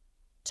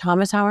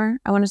Thomashauer,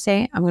 I want to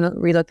say. I'm going to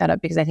relook that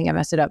up because I think I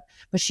messed it up.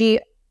 But she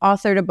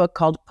authored a book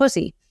called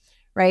Pussy.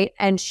 Right.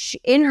 And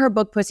in her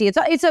book, Pussy,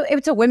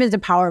 it's a women's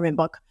empowerment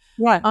book.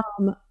 Right.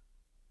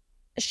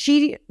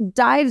 She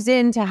dives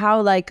into how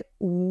like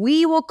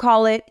we will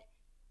call it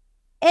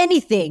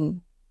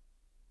anything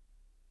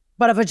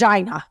but a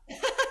vagina.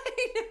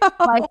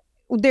 Like,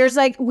 there's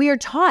like, we are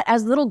taught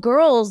as little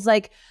girls,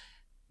 like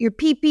your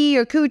pee-pee,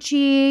 your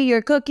coochie,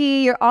 your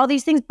cookie, your all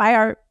these things by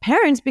our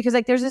parents, because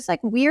like there's this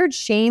like weird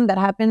shame that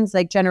happens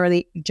like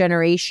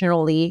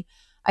generationally,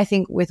 I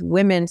think with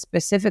women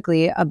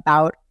specifically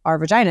about our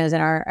vaginas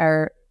and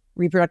our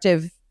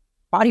reproductive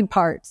body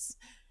parts,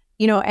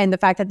 and the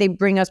fact that they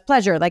bring us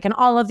pleasure, like, and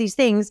all of these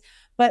things.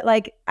 But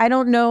like, I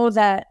don't know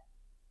that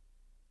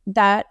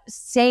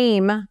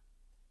same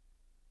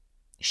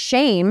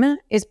shame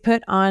is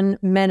put on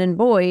men and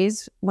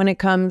boys when it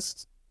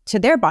comes to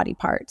their body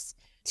parts.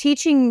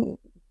 Teaching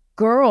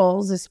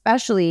girls,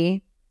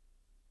 especially,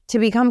 to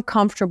become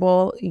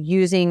comfortable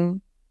using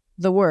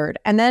the word.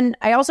 And then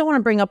I also want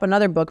to bring up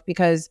another book,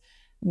 because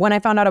when I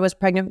found out I was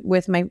pregnant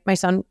with my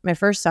son, my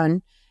first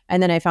son,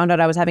 and then I found out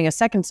I was having a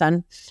second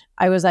son,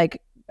 I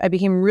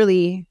became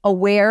really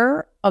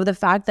aware of the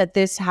fact that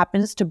this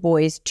happens to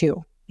boys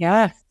too.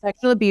 Yeah.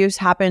 Sexual abuse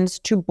happens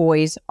to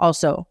boys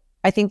also.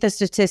 I think the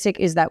statistic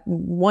is that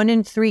 1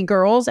 in 3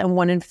 girls and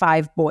 1 in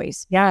 5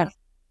 boys. Yeah.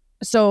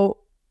 So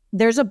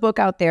there's a book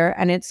out there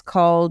and it's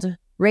called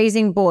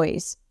Raising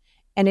Boys.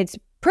 And it's a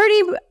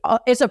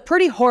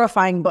pretty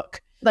horrifying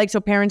book. Like,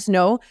 so parents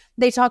know,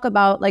 they talk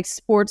about like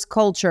sports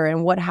culture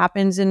and what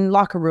happens in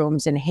locker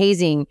rooms and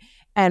hazing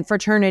and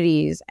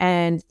fraternities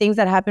and things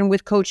that happen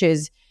with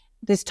coaches.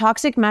 This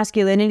toxic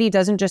masculinity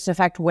doesn't just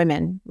affect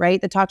women,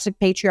 right? The toxic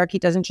patriarchy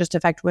doesn't just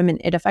affect women.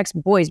 It affects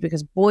boys,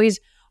 because boys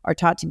are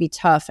taught to be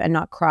tough and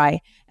not cry.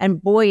 And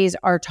boys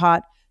are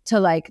taught to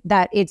like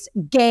that it's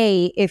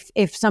gay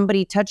if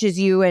somebody touches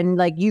you, and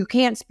like you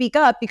can't speak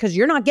up because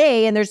you're not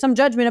gay, and there's some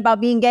judgment about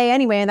being gay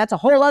anyway. And that's a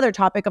whole other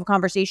topic of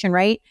conversation,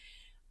 right?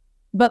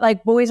 But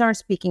like boys aren't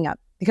speaking up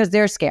because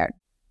they're scared.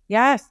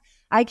 Yes.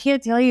 I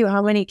can't tell you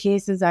how many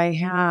cases I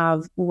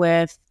have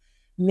with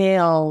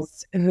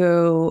males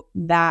who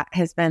that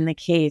has been the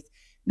case.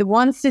 The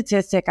one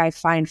statistic I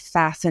find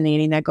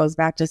fascinating that goes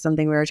back to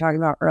something we were talking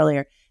about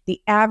earlier,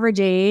 the average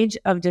age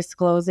of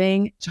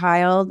disclosing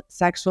child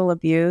sexual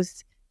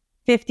abuse,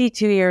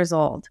 52 years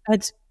old.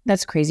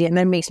 That's crazy. And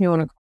that makes me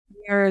want to.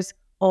 Years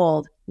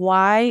old.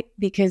 Why?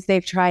 Because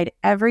they've tried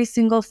every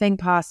single thing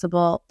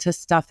possible to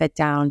stuff it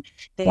down.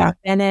 They've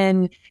been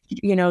in,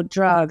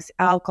 drugs,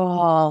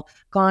 alcohol,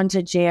 gone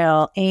to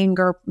jail,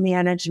 anger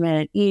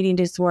management, eating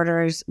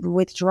disorders,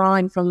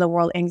 withdrawing from the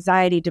world,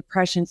 anxiety,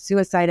 depression,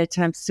 suicide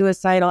attempts,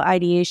 suicidal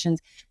ideations.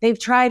 They've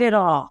tried it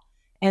all.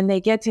 And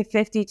they get to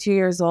 52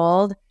 years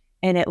old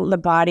and the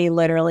body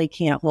literally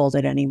can't hold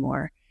it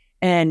anymore.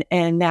 And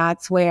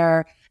that's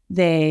where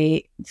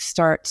they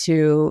start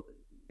to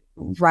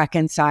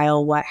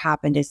reconcile what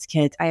happened as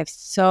kids. I have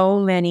so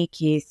many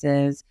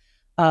cases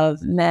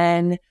of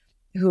men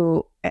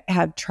who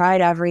have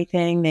tried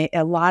everything.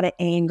 A lot of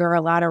anger,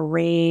 a lot of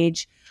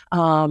rage,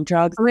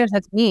 drugs. Oh my gosh,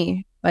 that's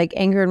me. Like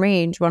anger and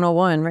rage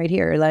 101 right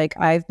here. Like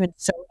I've been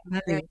so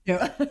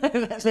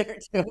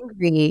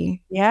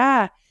angry.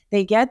 Yeah,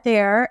 they get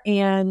there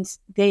and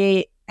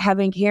they have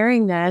been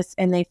carrying this,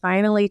 and they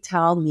finally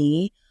tell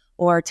me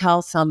or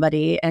tell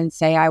somebody and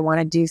say, I want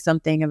to do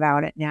something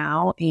about it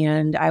now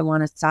and I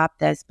want to stop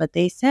this. But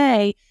they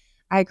say,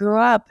 I grew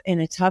up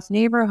in a tough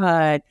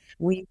neighborhood.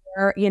 We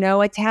were,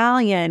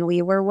 Italian,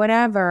 we were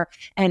whatever.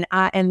 And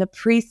the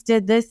priest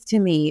did this to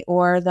me,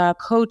 or the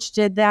coach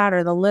did that,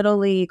 or the little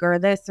league, or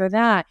this or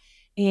that.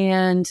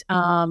 And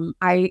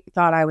I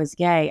thought I was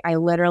gay. I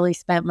literally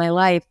spent my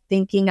life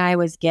thinking I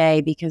was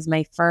gay because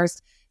my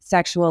first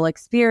sexual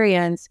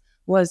experience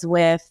was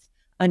with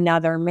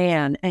another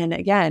man. And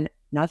again,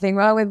 nothing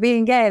wrong with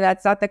being gay.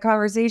 That's not the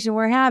conversation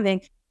we're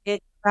having.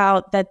 It's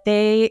about that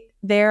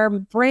their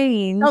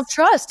brains,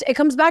 self-trust. It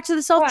comes back to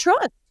the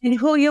self-trust and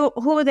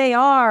who they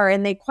are,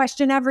 and they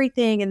question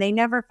everything, and they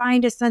never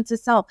find a sense of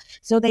self.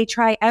 So they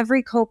try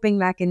every coping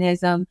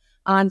mechanism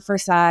on for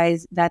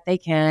size that they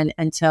can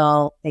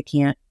until they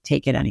can't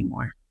take it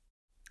anymore.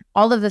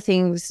 All of the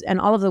things and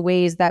all of the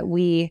ways that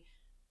we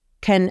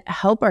can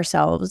help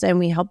ourselves and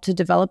we help to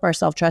develop our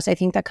self-trust, I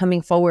think that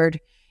coming forward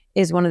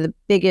is one of the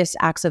biggest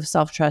acts of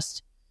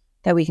self-trust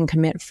that we can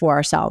commit for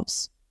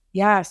ourselves.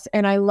 Yes.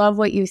 And I love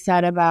what you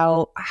said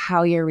about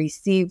how you're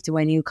received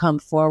when you come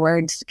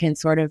forward can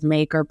sort of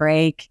make or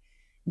break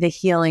the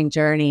healing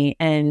journey.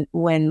 And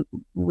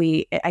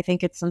I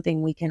think it's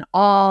something we can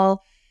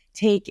all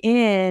take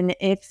in.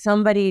 If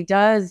somebody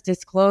does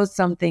disclose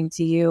something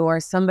to you, or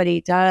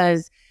somebody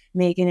does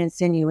make an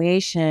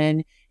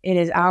insinuation, it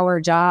is our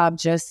job,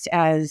 just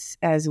as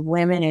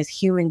women, as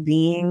human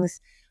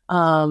beings,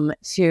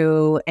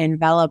 to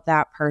envelop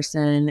that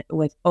person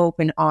with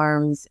open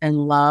arms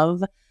and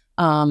love,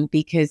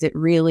 because it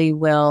really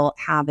will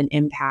have an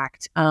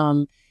impact.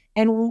 And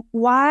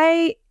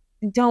why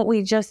don't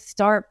we just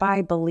start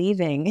by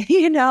believing?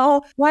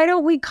 Why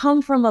don't we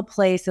come from a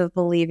place of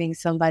believing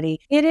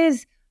somebody? It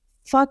is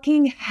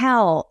fucking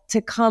hell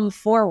to come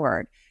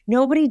forward.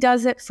 Nobody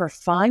does it for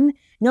fun.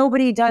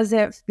 Nobody does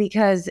it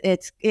because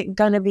it's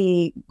going to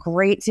be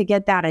great to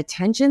get that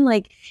attention.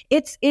 Like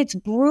it's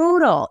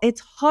brutal.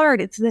 It's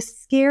hard. It's the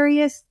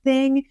scariest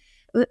thing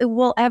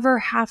we'll ever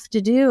have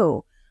to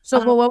do.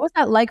 So, well, what was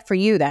that like for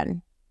you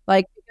then?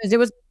 Like, because it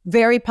was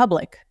very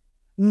public.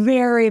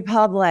 Very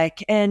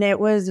public. And it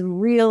was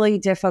really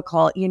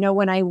difficult.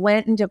 When I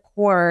went into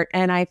court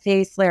and I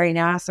faced Larry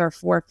Nassar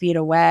 4 feet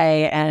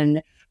away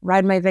and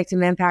read my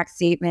victim impact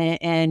statement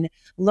and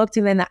looked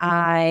him in the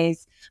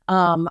eyes,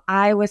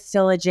 I was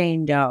still a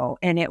Jane Doe,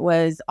 and it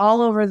was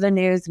all over the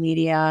news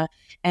media,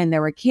 and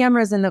there were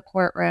cameras in the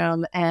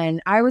courtroom,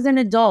 and I was an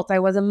adult. I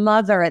was a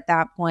mother at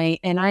that point.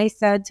 And I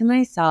said to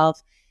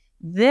myself,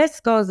 this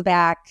goes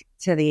back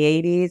to the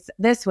 80s.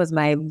 This was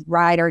my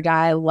ride or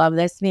die. I love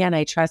this man.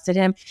 I trusted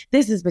him.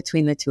 This is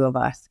between the two of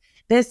us.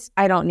 This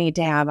I don't need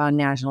to have on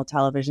national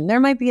television. There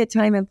might be a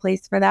time and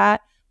place for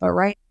that, but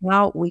right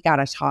now we got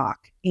to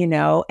talk, and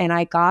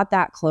I got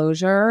that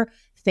closure,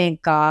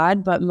 thank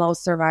God, but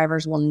most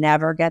survivors will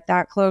never get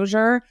that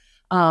closure.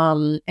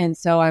 And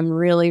so I'm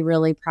really,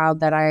 really proud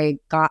that I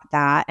got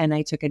that and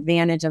I took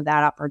advantage of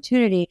that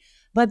opportunity.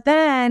 But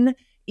then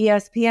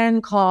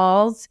ESPN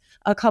calls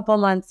a couple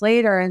months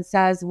later and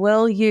says,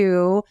 will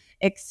you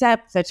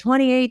accept the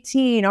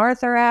 2018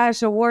 Arthur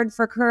Ashe Award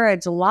for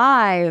Courage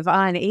live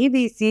on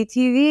ABC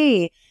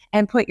TV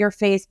and put your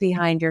face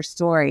behind your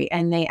story?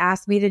 And they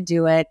asked me to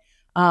do it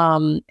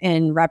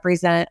and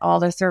represent all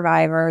the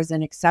survivors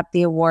and accept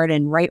the award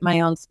and write my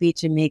own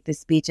speech and make the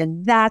speech.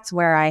 And that's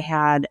where I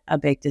had a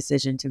big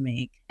decision to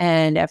make.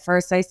 And at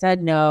first I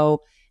said no.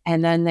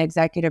 And then the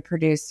executive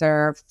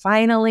producer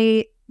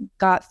finally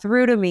got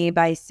through to me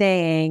by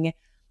saying,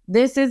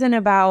 this isn't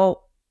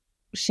about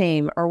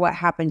shame or what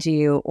happened to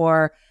you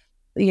or,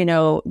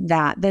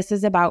 that this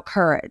is about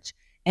courage.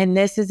 And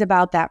this is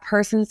about that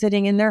person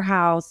sitting in their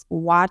house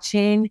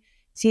watching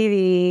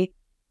TV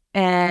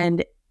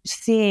and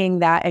seeing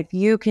that if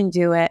you can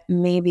do it,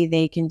 maybe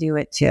they can do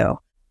it too.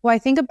 Well, I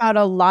think about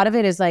a lot of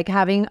it is like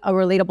having a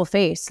relatable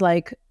face.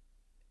 Like,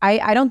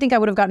 I don't think I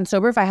would have gotten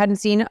sober if I hadn't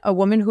seen a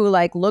woman who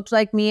like looked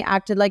like me,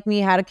 acted like me,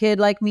 had a kid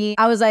like me.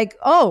 I was like,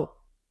 oh,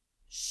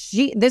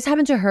 this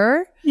happened to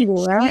her.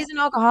 Yeah. She's an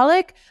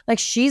alcoholic. Like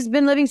she's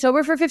been living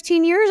sober for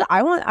 15 years.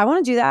 I want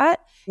to do that.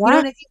 Yeah. And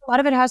I think a lot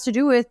of it has to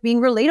do with being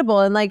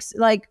relatable and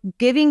like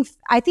giving.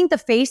 I think the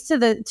face to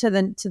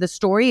the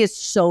story is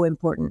so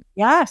important.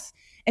 Yes,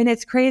 and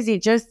it's crazy.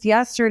 Just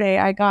yesterday,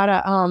 I got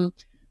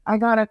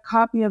a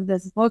copy of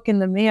this book in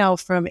the mail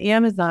from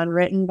Amazon,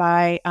 written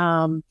by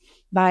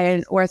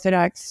an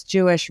Orthodox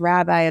Jewish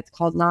rabbi. It's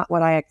called Not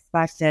What I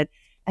Expected,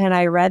 and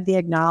I read the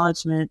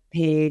acknowledgement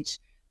page.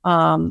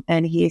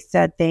 And he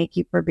said, thank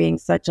you for being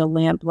such a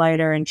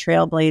lamplighter and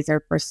trailblazer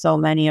for so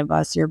many of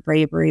us. Your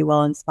bravery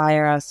will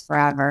inspire us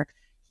forever.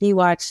 he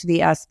watched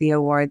the ESPY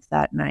Awards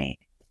that night,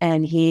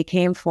 and he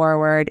came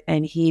forward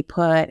and he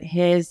put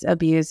his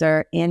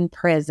abuser in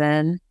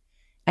prison.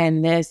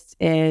 And this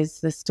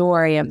is the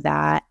story of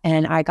that.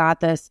 And I got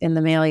this in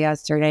the mail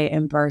yesterday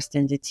and burst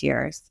into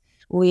tears.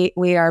 We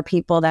are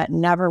people that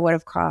never would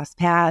have crossed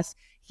paths.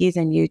 He's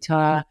in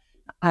Utah.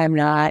 I'm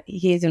not.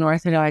 He's an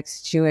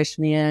Orthodox Jewish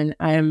man.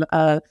 I'm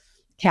a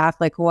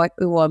Catholic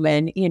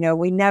woman. You know,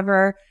 we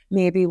never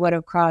maybe would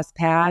have crossed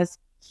paths.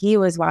 He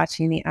was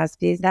watching the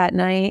ESPYs that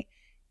night,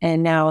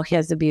 and now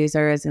his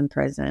abuser is in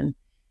prison.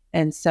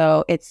 And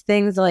so it's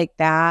things like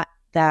that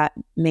that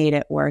made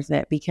it worth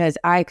it, because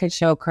I could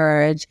show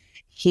courage.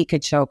 He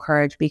could show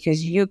courage,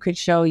 because you could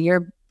show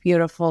your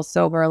beautiful,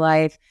 sober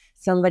life.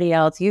 Somebody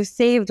else, you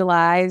saved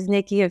lives,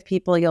 Nikki, of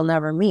people you'll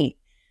never meet.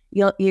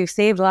 You've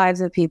saved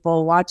lives of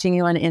people watching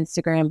you on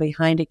Instagram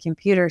behind a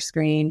computer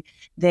screen.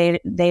 They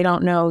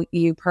don't know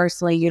you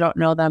personally. You don't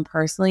know them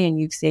personally, and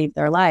you've saved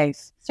their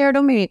life. Sarah,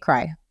 don't make me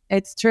cry.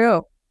 It's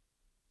true.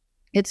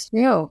 It's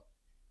true.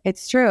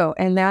 It's true.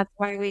 And that's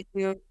why we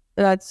do.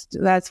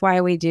 That's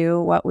why we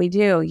do what we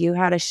do. You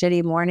had a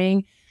shitty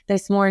morning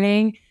this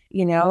morning.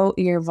 You know,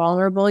 you're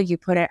vulnerable. You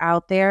put it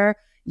out there.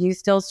 You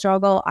still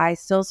struggle. I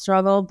still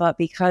struggle. But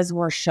because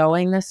we're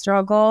showing the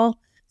struggle,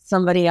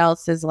 somebody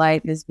else's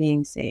life is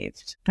being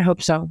saved. I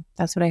hope so.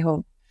 That's what I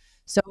hope.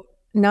 So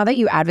now that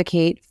you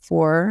advocate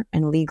for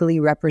and legally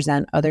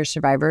represent other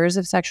survivors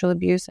of sexual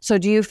abuse, so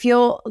do you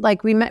feel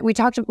like we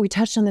touched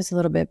on this a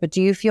little bit, but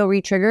do you feel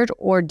re-triggered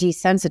or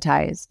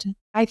desensitized?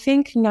 I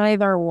think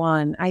neither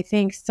one. I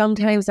think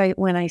sometimes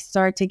when I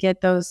start to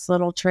get those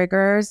little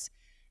triggers,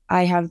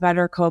 I have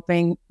better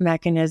coping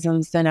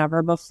mechanisms than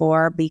ever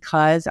before,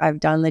 because I've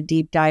done the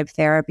deep dive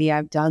therapy.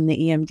 I've done the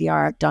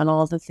EMDR. I've done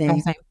all the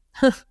things.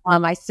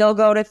 I still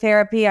go to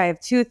therapy. I have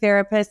 2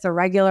 therapists, a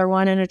regular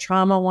one and a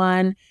trauma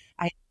one.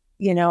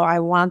 I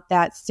want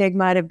that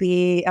stigma to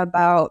be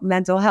about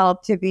mental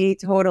health to be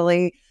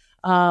totally,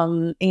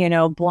 blown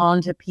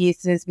to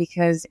pieces,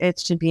 because it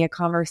should be a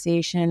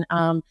conversation.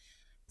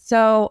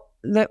 So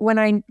that when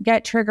I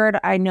get triggered,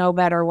 I know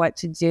better what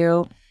to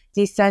do.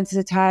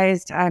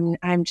 Desensitized,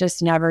 I'm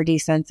just never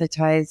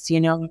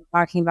desensitized. I'm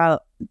talking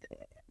about,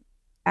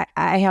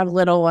 I have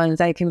little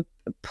ones. I can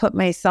put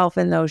myself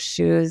in those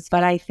shoes,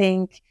 but I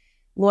think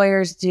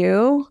lawyers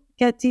do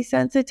get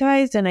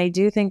desensitized. And I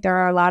do think there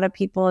are a lot of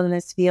people in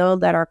this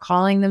field that are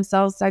calling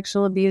themselves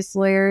sexual abuse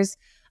lawyers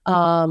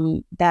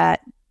that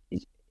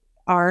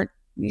aren't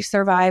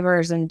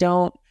survivors and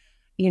don't,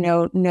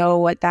 know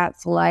what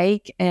that's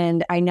like.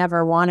 And I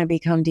never want to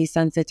become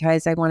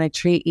desensitized. I want to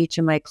treat each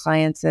of my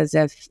clients as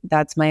if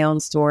that's my own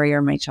story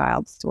or my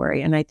child's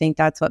story. And I think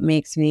that's what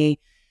makes me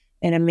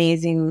an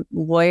amazing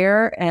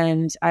lawyer.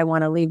 And I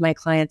want to leave my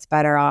clients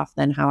better off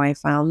than how I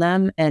found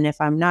them. And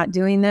if I'm not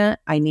doing that,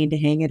 I need to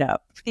hang it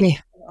up. Yeah.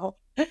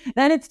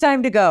 Then it's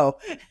time to go.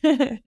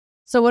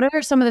 So what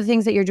are some of the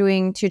things that you're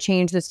doing to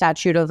change the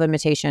statute of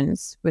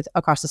limitations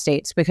across the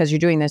states? Because you're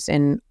doing this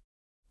in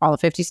all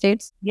 50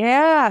 states?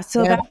 Yeah.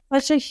 So that's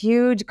such a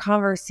huge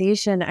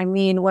conversation. I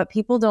mean, what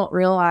people don't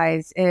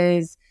realize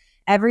is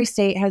every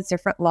state has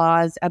different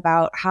laws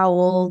about how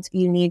old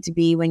you need to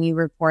be when you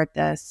report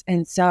this.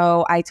 And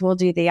so I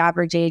told you the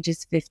average age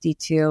is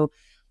 52.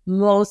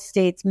 Most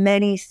states,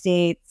 many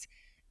states,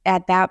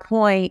 at that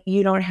point,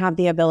 you don't have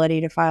the ability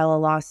to file a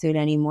lawsuit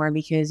anymore,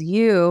 because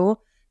you,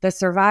 the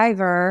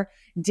survivor,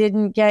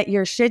 didn't get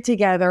your shit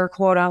together,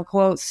 quote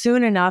unquote,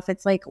 soon enough.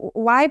 It's like,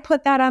 why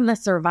put that on the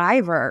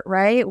survivor,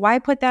 right? Why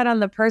put that on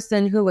the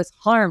person who was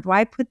harmed?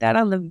 Why put that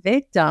on the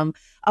victim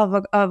of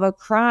a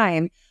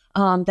crime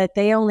that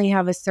they only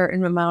have a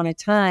certain amount of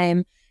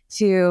time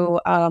to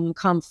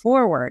come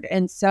forward?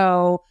 And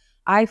so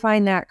I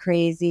find that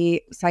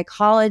crazy.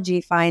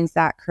 Psychology finds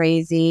that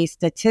crazy.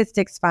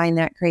 Statistics find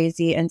that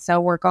crazy. And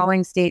so we're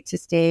going state to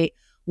state,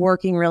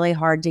 working really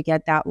hard to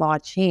get that law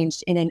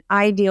changed. In an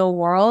ideal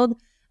world,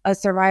 a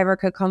survivor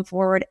could come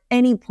forward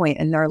any point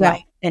in their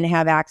life and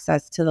have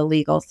access to the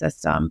legal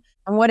system.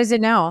 And what is it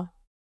now?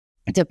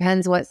 It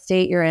depends what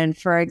state you're in.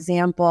 For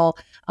example,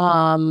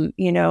 in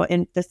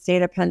the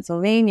state of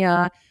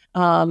Pennsylvania,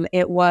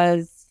 it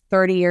was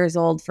 30 years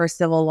old for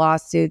civil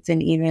lawsuits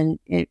and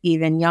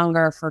even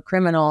younger for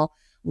criminal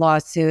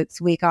lawsuits.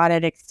 We got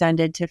it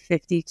extended to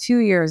 52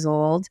 years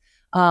old,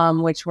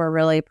 which we're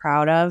really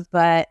proud of.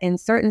 But in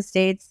certain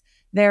states,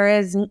 there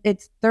isn't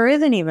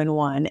even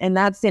one, and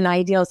that's an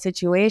ideal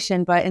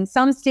situation. But in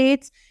some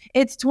states,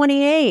 it's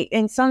 28.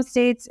 In some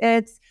states,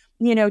 it's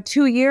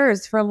 2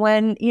 years from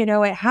when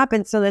it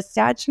happened. So the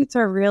statutes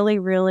are really,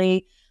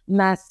 really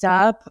messed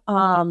up,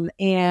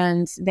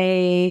 and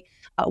they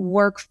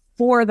work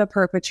for the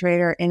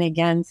perpetrator and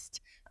against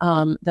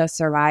the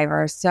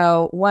survivor.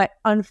 So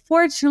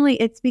unfortunately,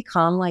 it's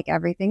become, like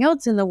everything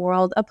else in the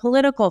world, a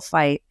political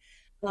fight.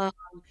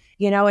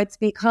 It's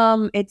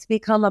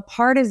become a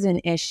partisan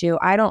issue.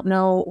 I don't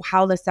know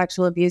how the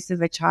sexual abuse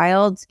of a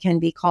child can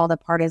be called a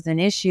partisan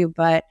issue,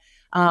 but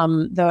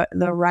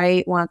the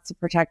right wants to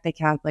protect the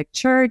Catholic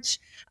Church,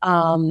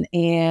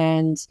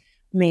 and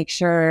make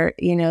sure,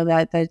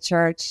 that the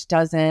church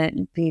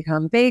doesn't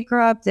become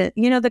bankrupt.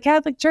 The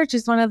Catholic Church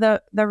is one of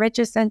the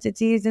richest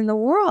entities in the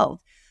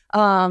world.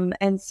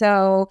 And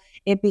so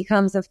it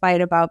becomes a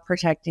fight about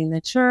protecting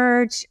the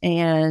church.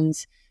 And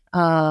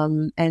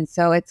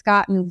so it's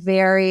gotten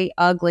very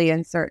ugly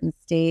in certain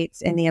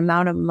states, and the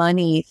amount of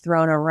money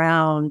thrown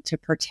around to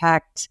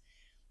protect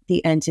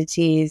the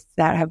entities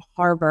that have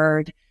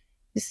harbored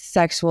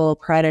sexual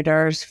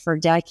predators for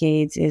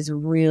decades is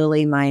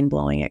really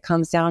mind-blowing. It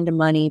comes down to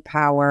money,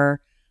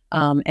 power,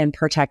 and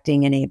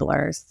protecting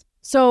enablers.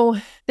 So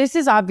this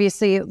is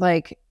obviously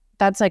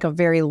that's a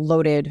very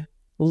loaded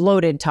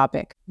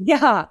topic.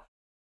 Yeah.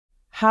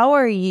 How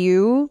are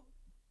you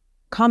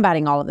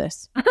combating all of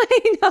this?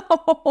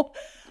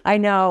 I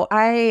know.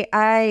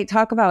 I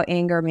talk about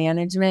anger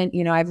management.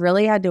 I've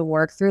really had to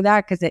work through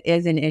that because it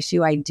is an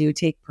issue I do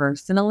take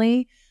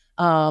personally.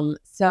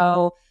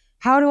 So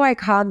how do I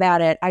combat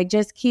it? I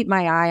just keep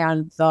my eye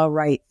on the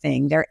right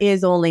thing. There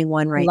is only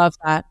one right. Love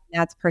that.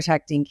 That's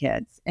protecting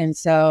kids. And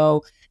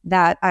so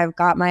that I've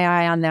got my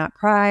eye on that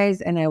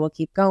prize, and I will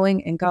keep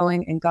going and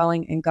going and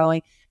going and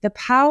going. The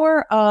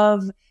power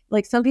of,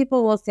 some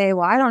people will say,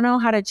 well, I don't know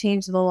how to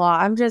change the law.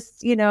 I'm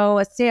just,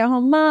 a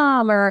stay-at-home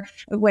mom,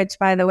 which,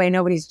 by the way,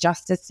 nobody's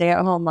just a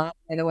stay-at-home mom,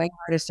 by the way,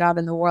 hardest job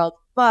in the world.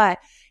 But,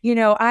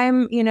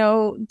 I'm,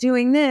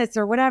 doing this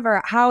or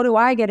whatever. How do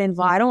I get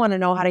involved? I don't want to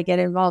know how to get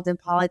involved in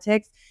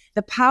politics.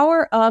 The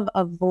power of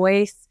a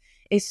voice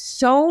is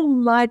so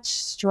much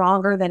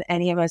stronger than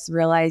any of us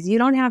realize. You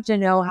don't have to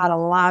know how to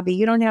lobby.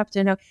 You don't have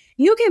to know.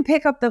 You can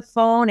pick up the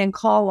phone and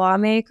call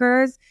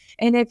lawmakers.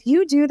 And if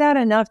you do that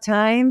enough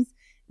times,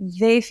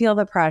 they feel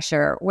the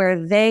pressure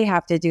where they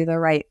have to do the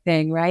right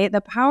thing, right?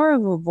 The power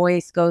of a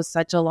voice goes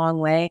such a long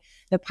way.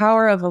 The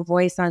power of a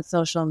voice on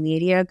social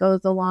media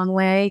goes a long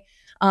way.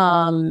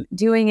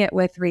 Doing it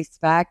with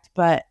respect,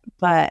 but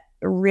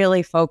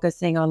really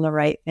focusing on the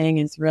right thing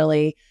is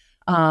really,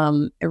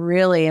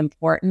 really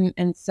important.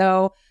 And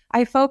so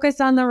I focus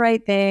on the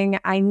right thing.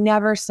 I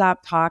never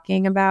stop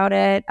talking about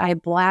it. I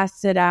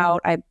blast it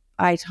out.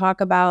 I talk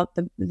about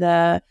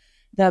the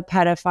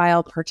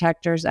pedophile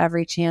protectors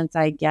every chance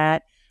I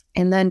get.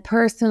 And then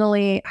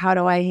personally, how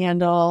do I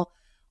handle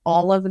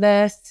all of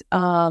this?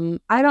 I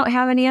don't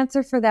have an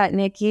answer for that,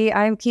 Nikki.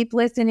 I keep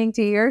listening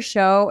to your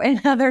show and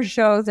other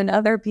shows and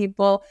other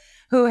people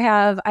who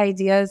have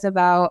ideas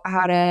about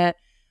how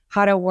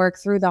to work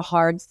through the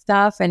hard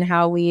stuff and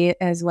how we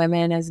as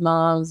women, as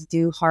moms,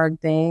 do hard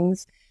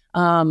things.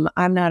 I'm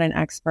not an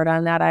expert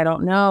on that. I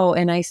don't know.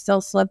 And I still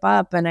slip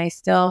up, and I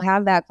still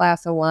have that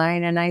glass of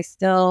wine, and I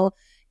still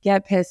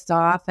get pissed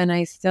off, and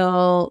I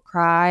still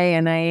cry,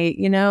 and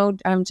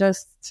I'm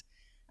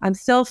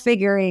still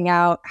figuring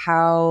out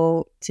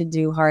how to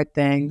do hard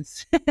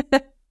things.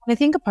 I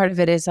think a part of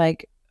it is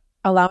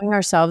allowing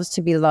ourselves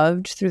to be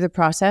loved through the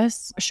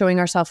process, showing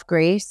ourselves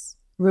grace,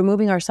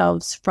 removing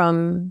ourselves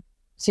from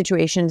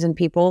situations and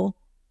people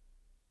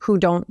who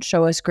don't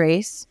show us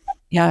grace.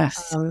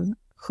 Yes.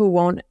 Who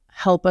won't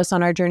help us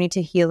on our journey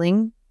to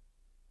healing,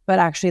 but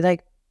actually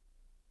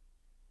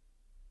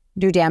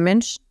do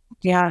damage.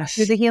 Yes.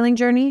 Through the healing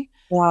journey.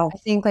 Wow. I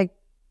think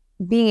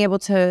being able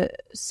to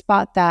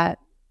spot that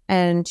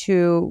and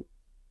to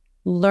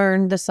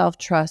learn the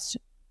self-trust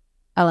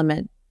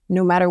element,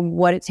 no matter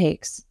what it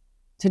takes,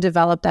 to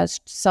develop that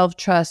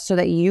self-trust so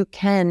that you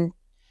can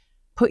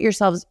put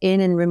yourselves in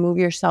and remove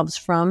yourselves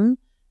from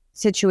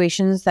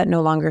situations that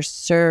no longer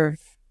serve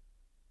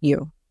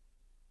you,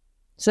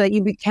 so that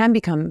you can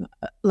become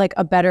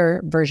a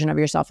better version of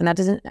yourself. And that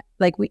doesn't,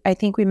 I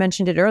think we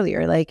mentioned it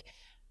earlier,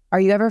 are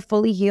you ever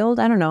fully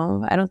healed? I don't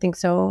know. I don't think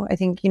so. I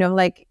think,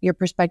 your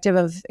perspective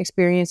of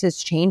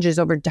experiences changes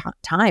over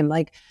time.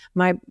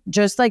 My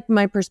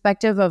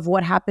perspective of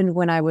what happened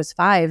when I was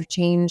 5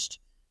 changed.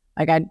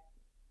 I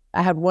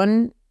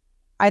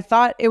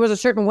thought it was a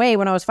certain way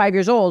when I was 5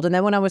 years old. And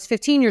then when I was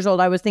 15 years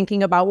old, I was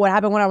thinking about what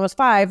happened when I was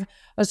 5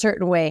 a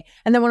certain way.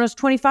 And then when I was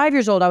 25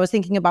 years old, I was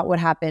thinking about what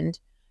happened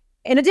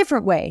in a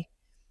different way,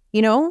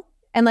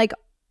 and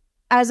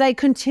as I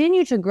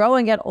continue to grow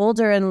and get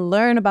older and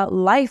learn about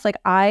life,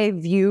 I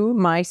view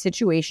my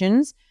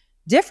situations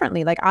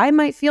differently. I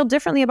might feel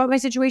differently about my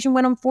situation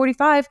when I'm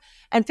 45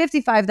 and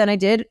 55 than I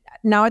did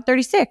now at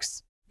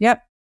 36.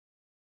 Yep.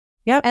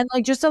 And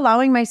just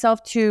allowing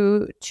myself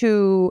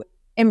to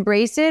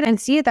embrace it and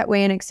see it that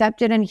way and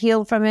accept it and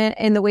heal from it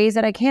in the ways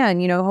that I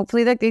can,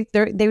 hopefully they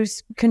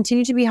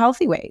continue to be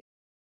healthy ways.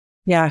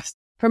 Yes.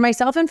 For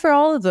myself and for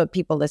all of the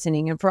people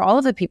listening and for all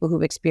of the people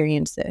who've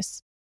experienced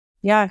this.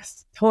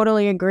 Yes,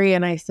 totally agree.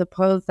 And I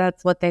suppose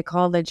that's what they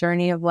call the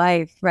journey of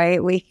life,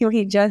 right? We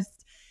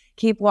just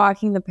keep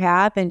walking the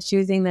path and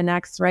choosing the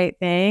next right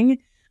thing,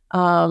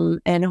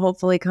 and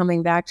hopefully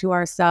coming back to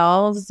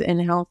ourselves in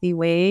healthy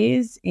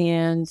ways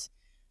and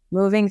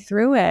moving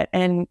through it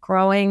and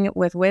growing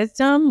with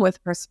wisdom,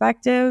 with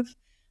perspective,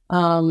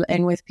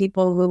 and with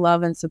people who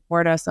love and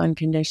support us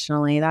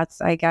unconditionally. That's,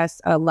 I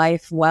guess, a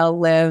life well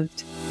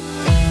lived.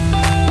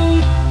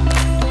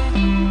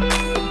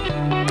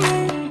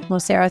 Well,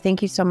 Sarah,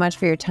 thank you so much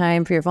for your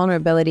time, for your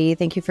vulnerability.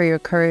 Thank you for your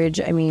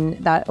courage. I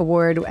mean, that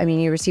award, I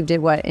mean, you received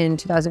it, in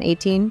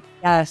 2018?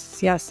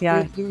 Yes.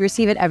 You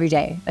receive it every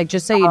day. Like,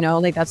 just so you know,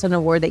 like, that's an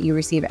award that you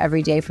receive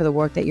every day for the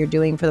work that you're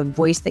doing, for the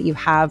voice that you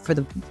have, for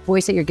the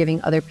voice that you're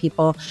giving other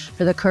people,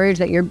 for the courage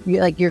that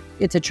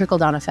it's a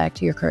trickle-down effect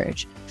to your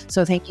courage.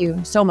 So thank you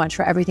so much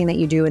for everything that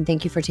you do. And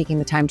thank you for taking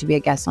the time to be a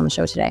guest on the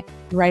show today.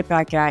 Right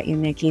back at you,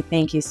 Nikki.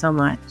 Thank you so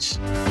much.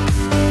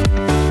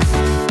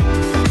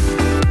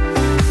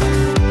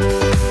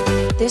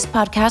 This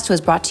podcast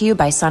was brought to you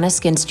by Sana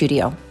Skin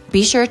Studio.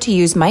 Be sure to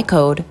use my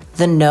code,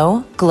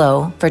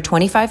 TheNoGlow, for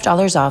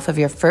 $25 off of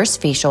your first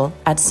facial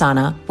at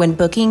Sana when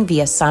booking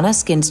via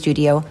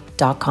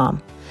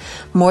sanaskinstudio.com.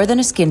 More than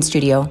a skin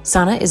studio,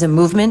 Sana is a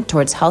movement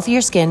towards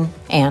healthier skin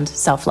and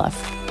self-love.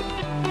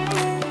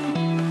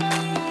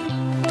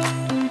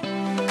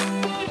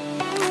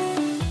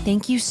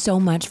 Thank you so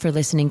much for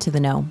listening to The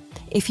Know.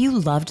 If you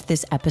loved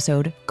this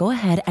episode, go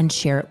ahead and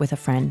share it with a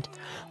friend.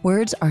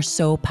 Words are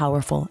so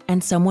powerful,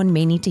 and someone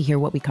may need to hear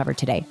what we covered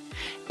today.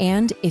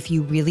 And if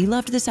you really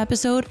loved this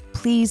episode,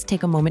 please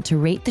take a moment to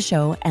rate the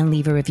show and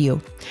leave a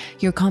review.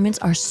 Your comments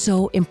are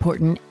so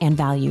important and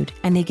valued,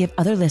 and they give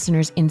other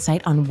listeners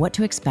insight on what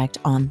to expect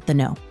on The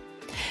Know.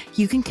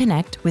 You can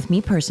connect with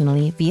me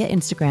personally via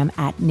Instagram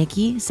at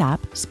Nikki Sap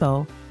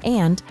Spo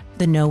and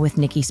The Know with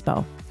Nikki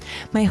Spo.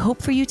 My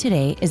hope for you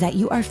today is that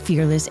you are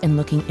fearless in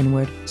looking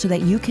inward so that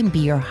you can be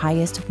your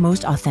highest,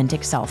 most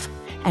authentic self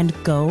and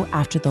go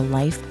after the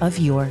life of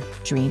your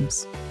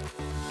dreams.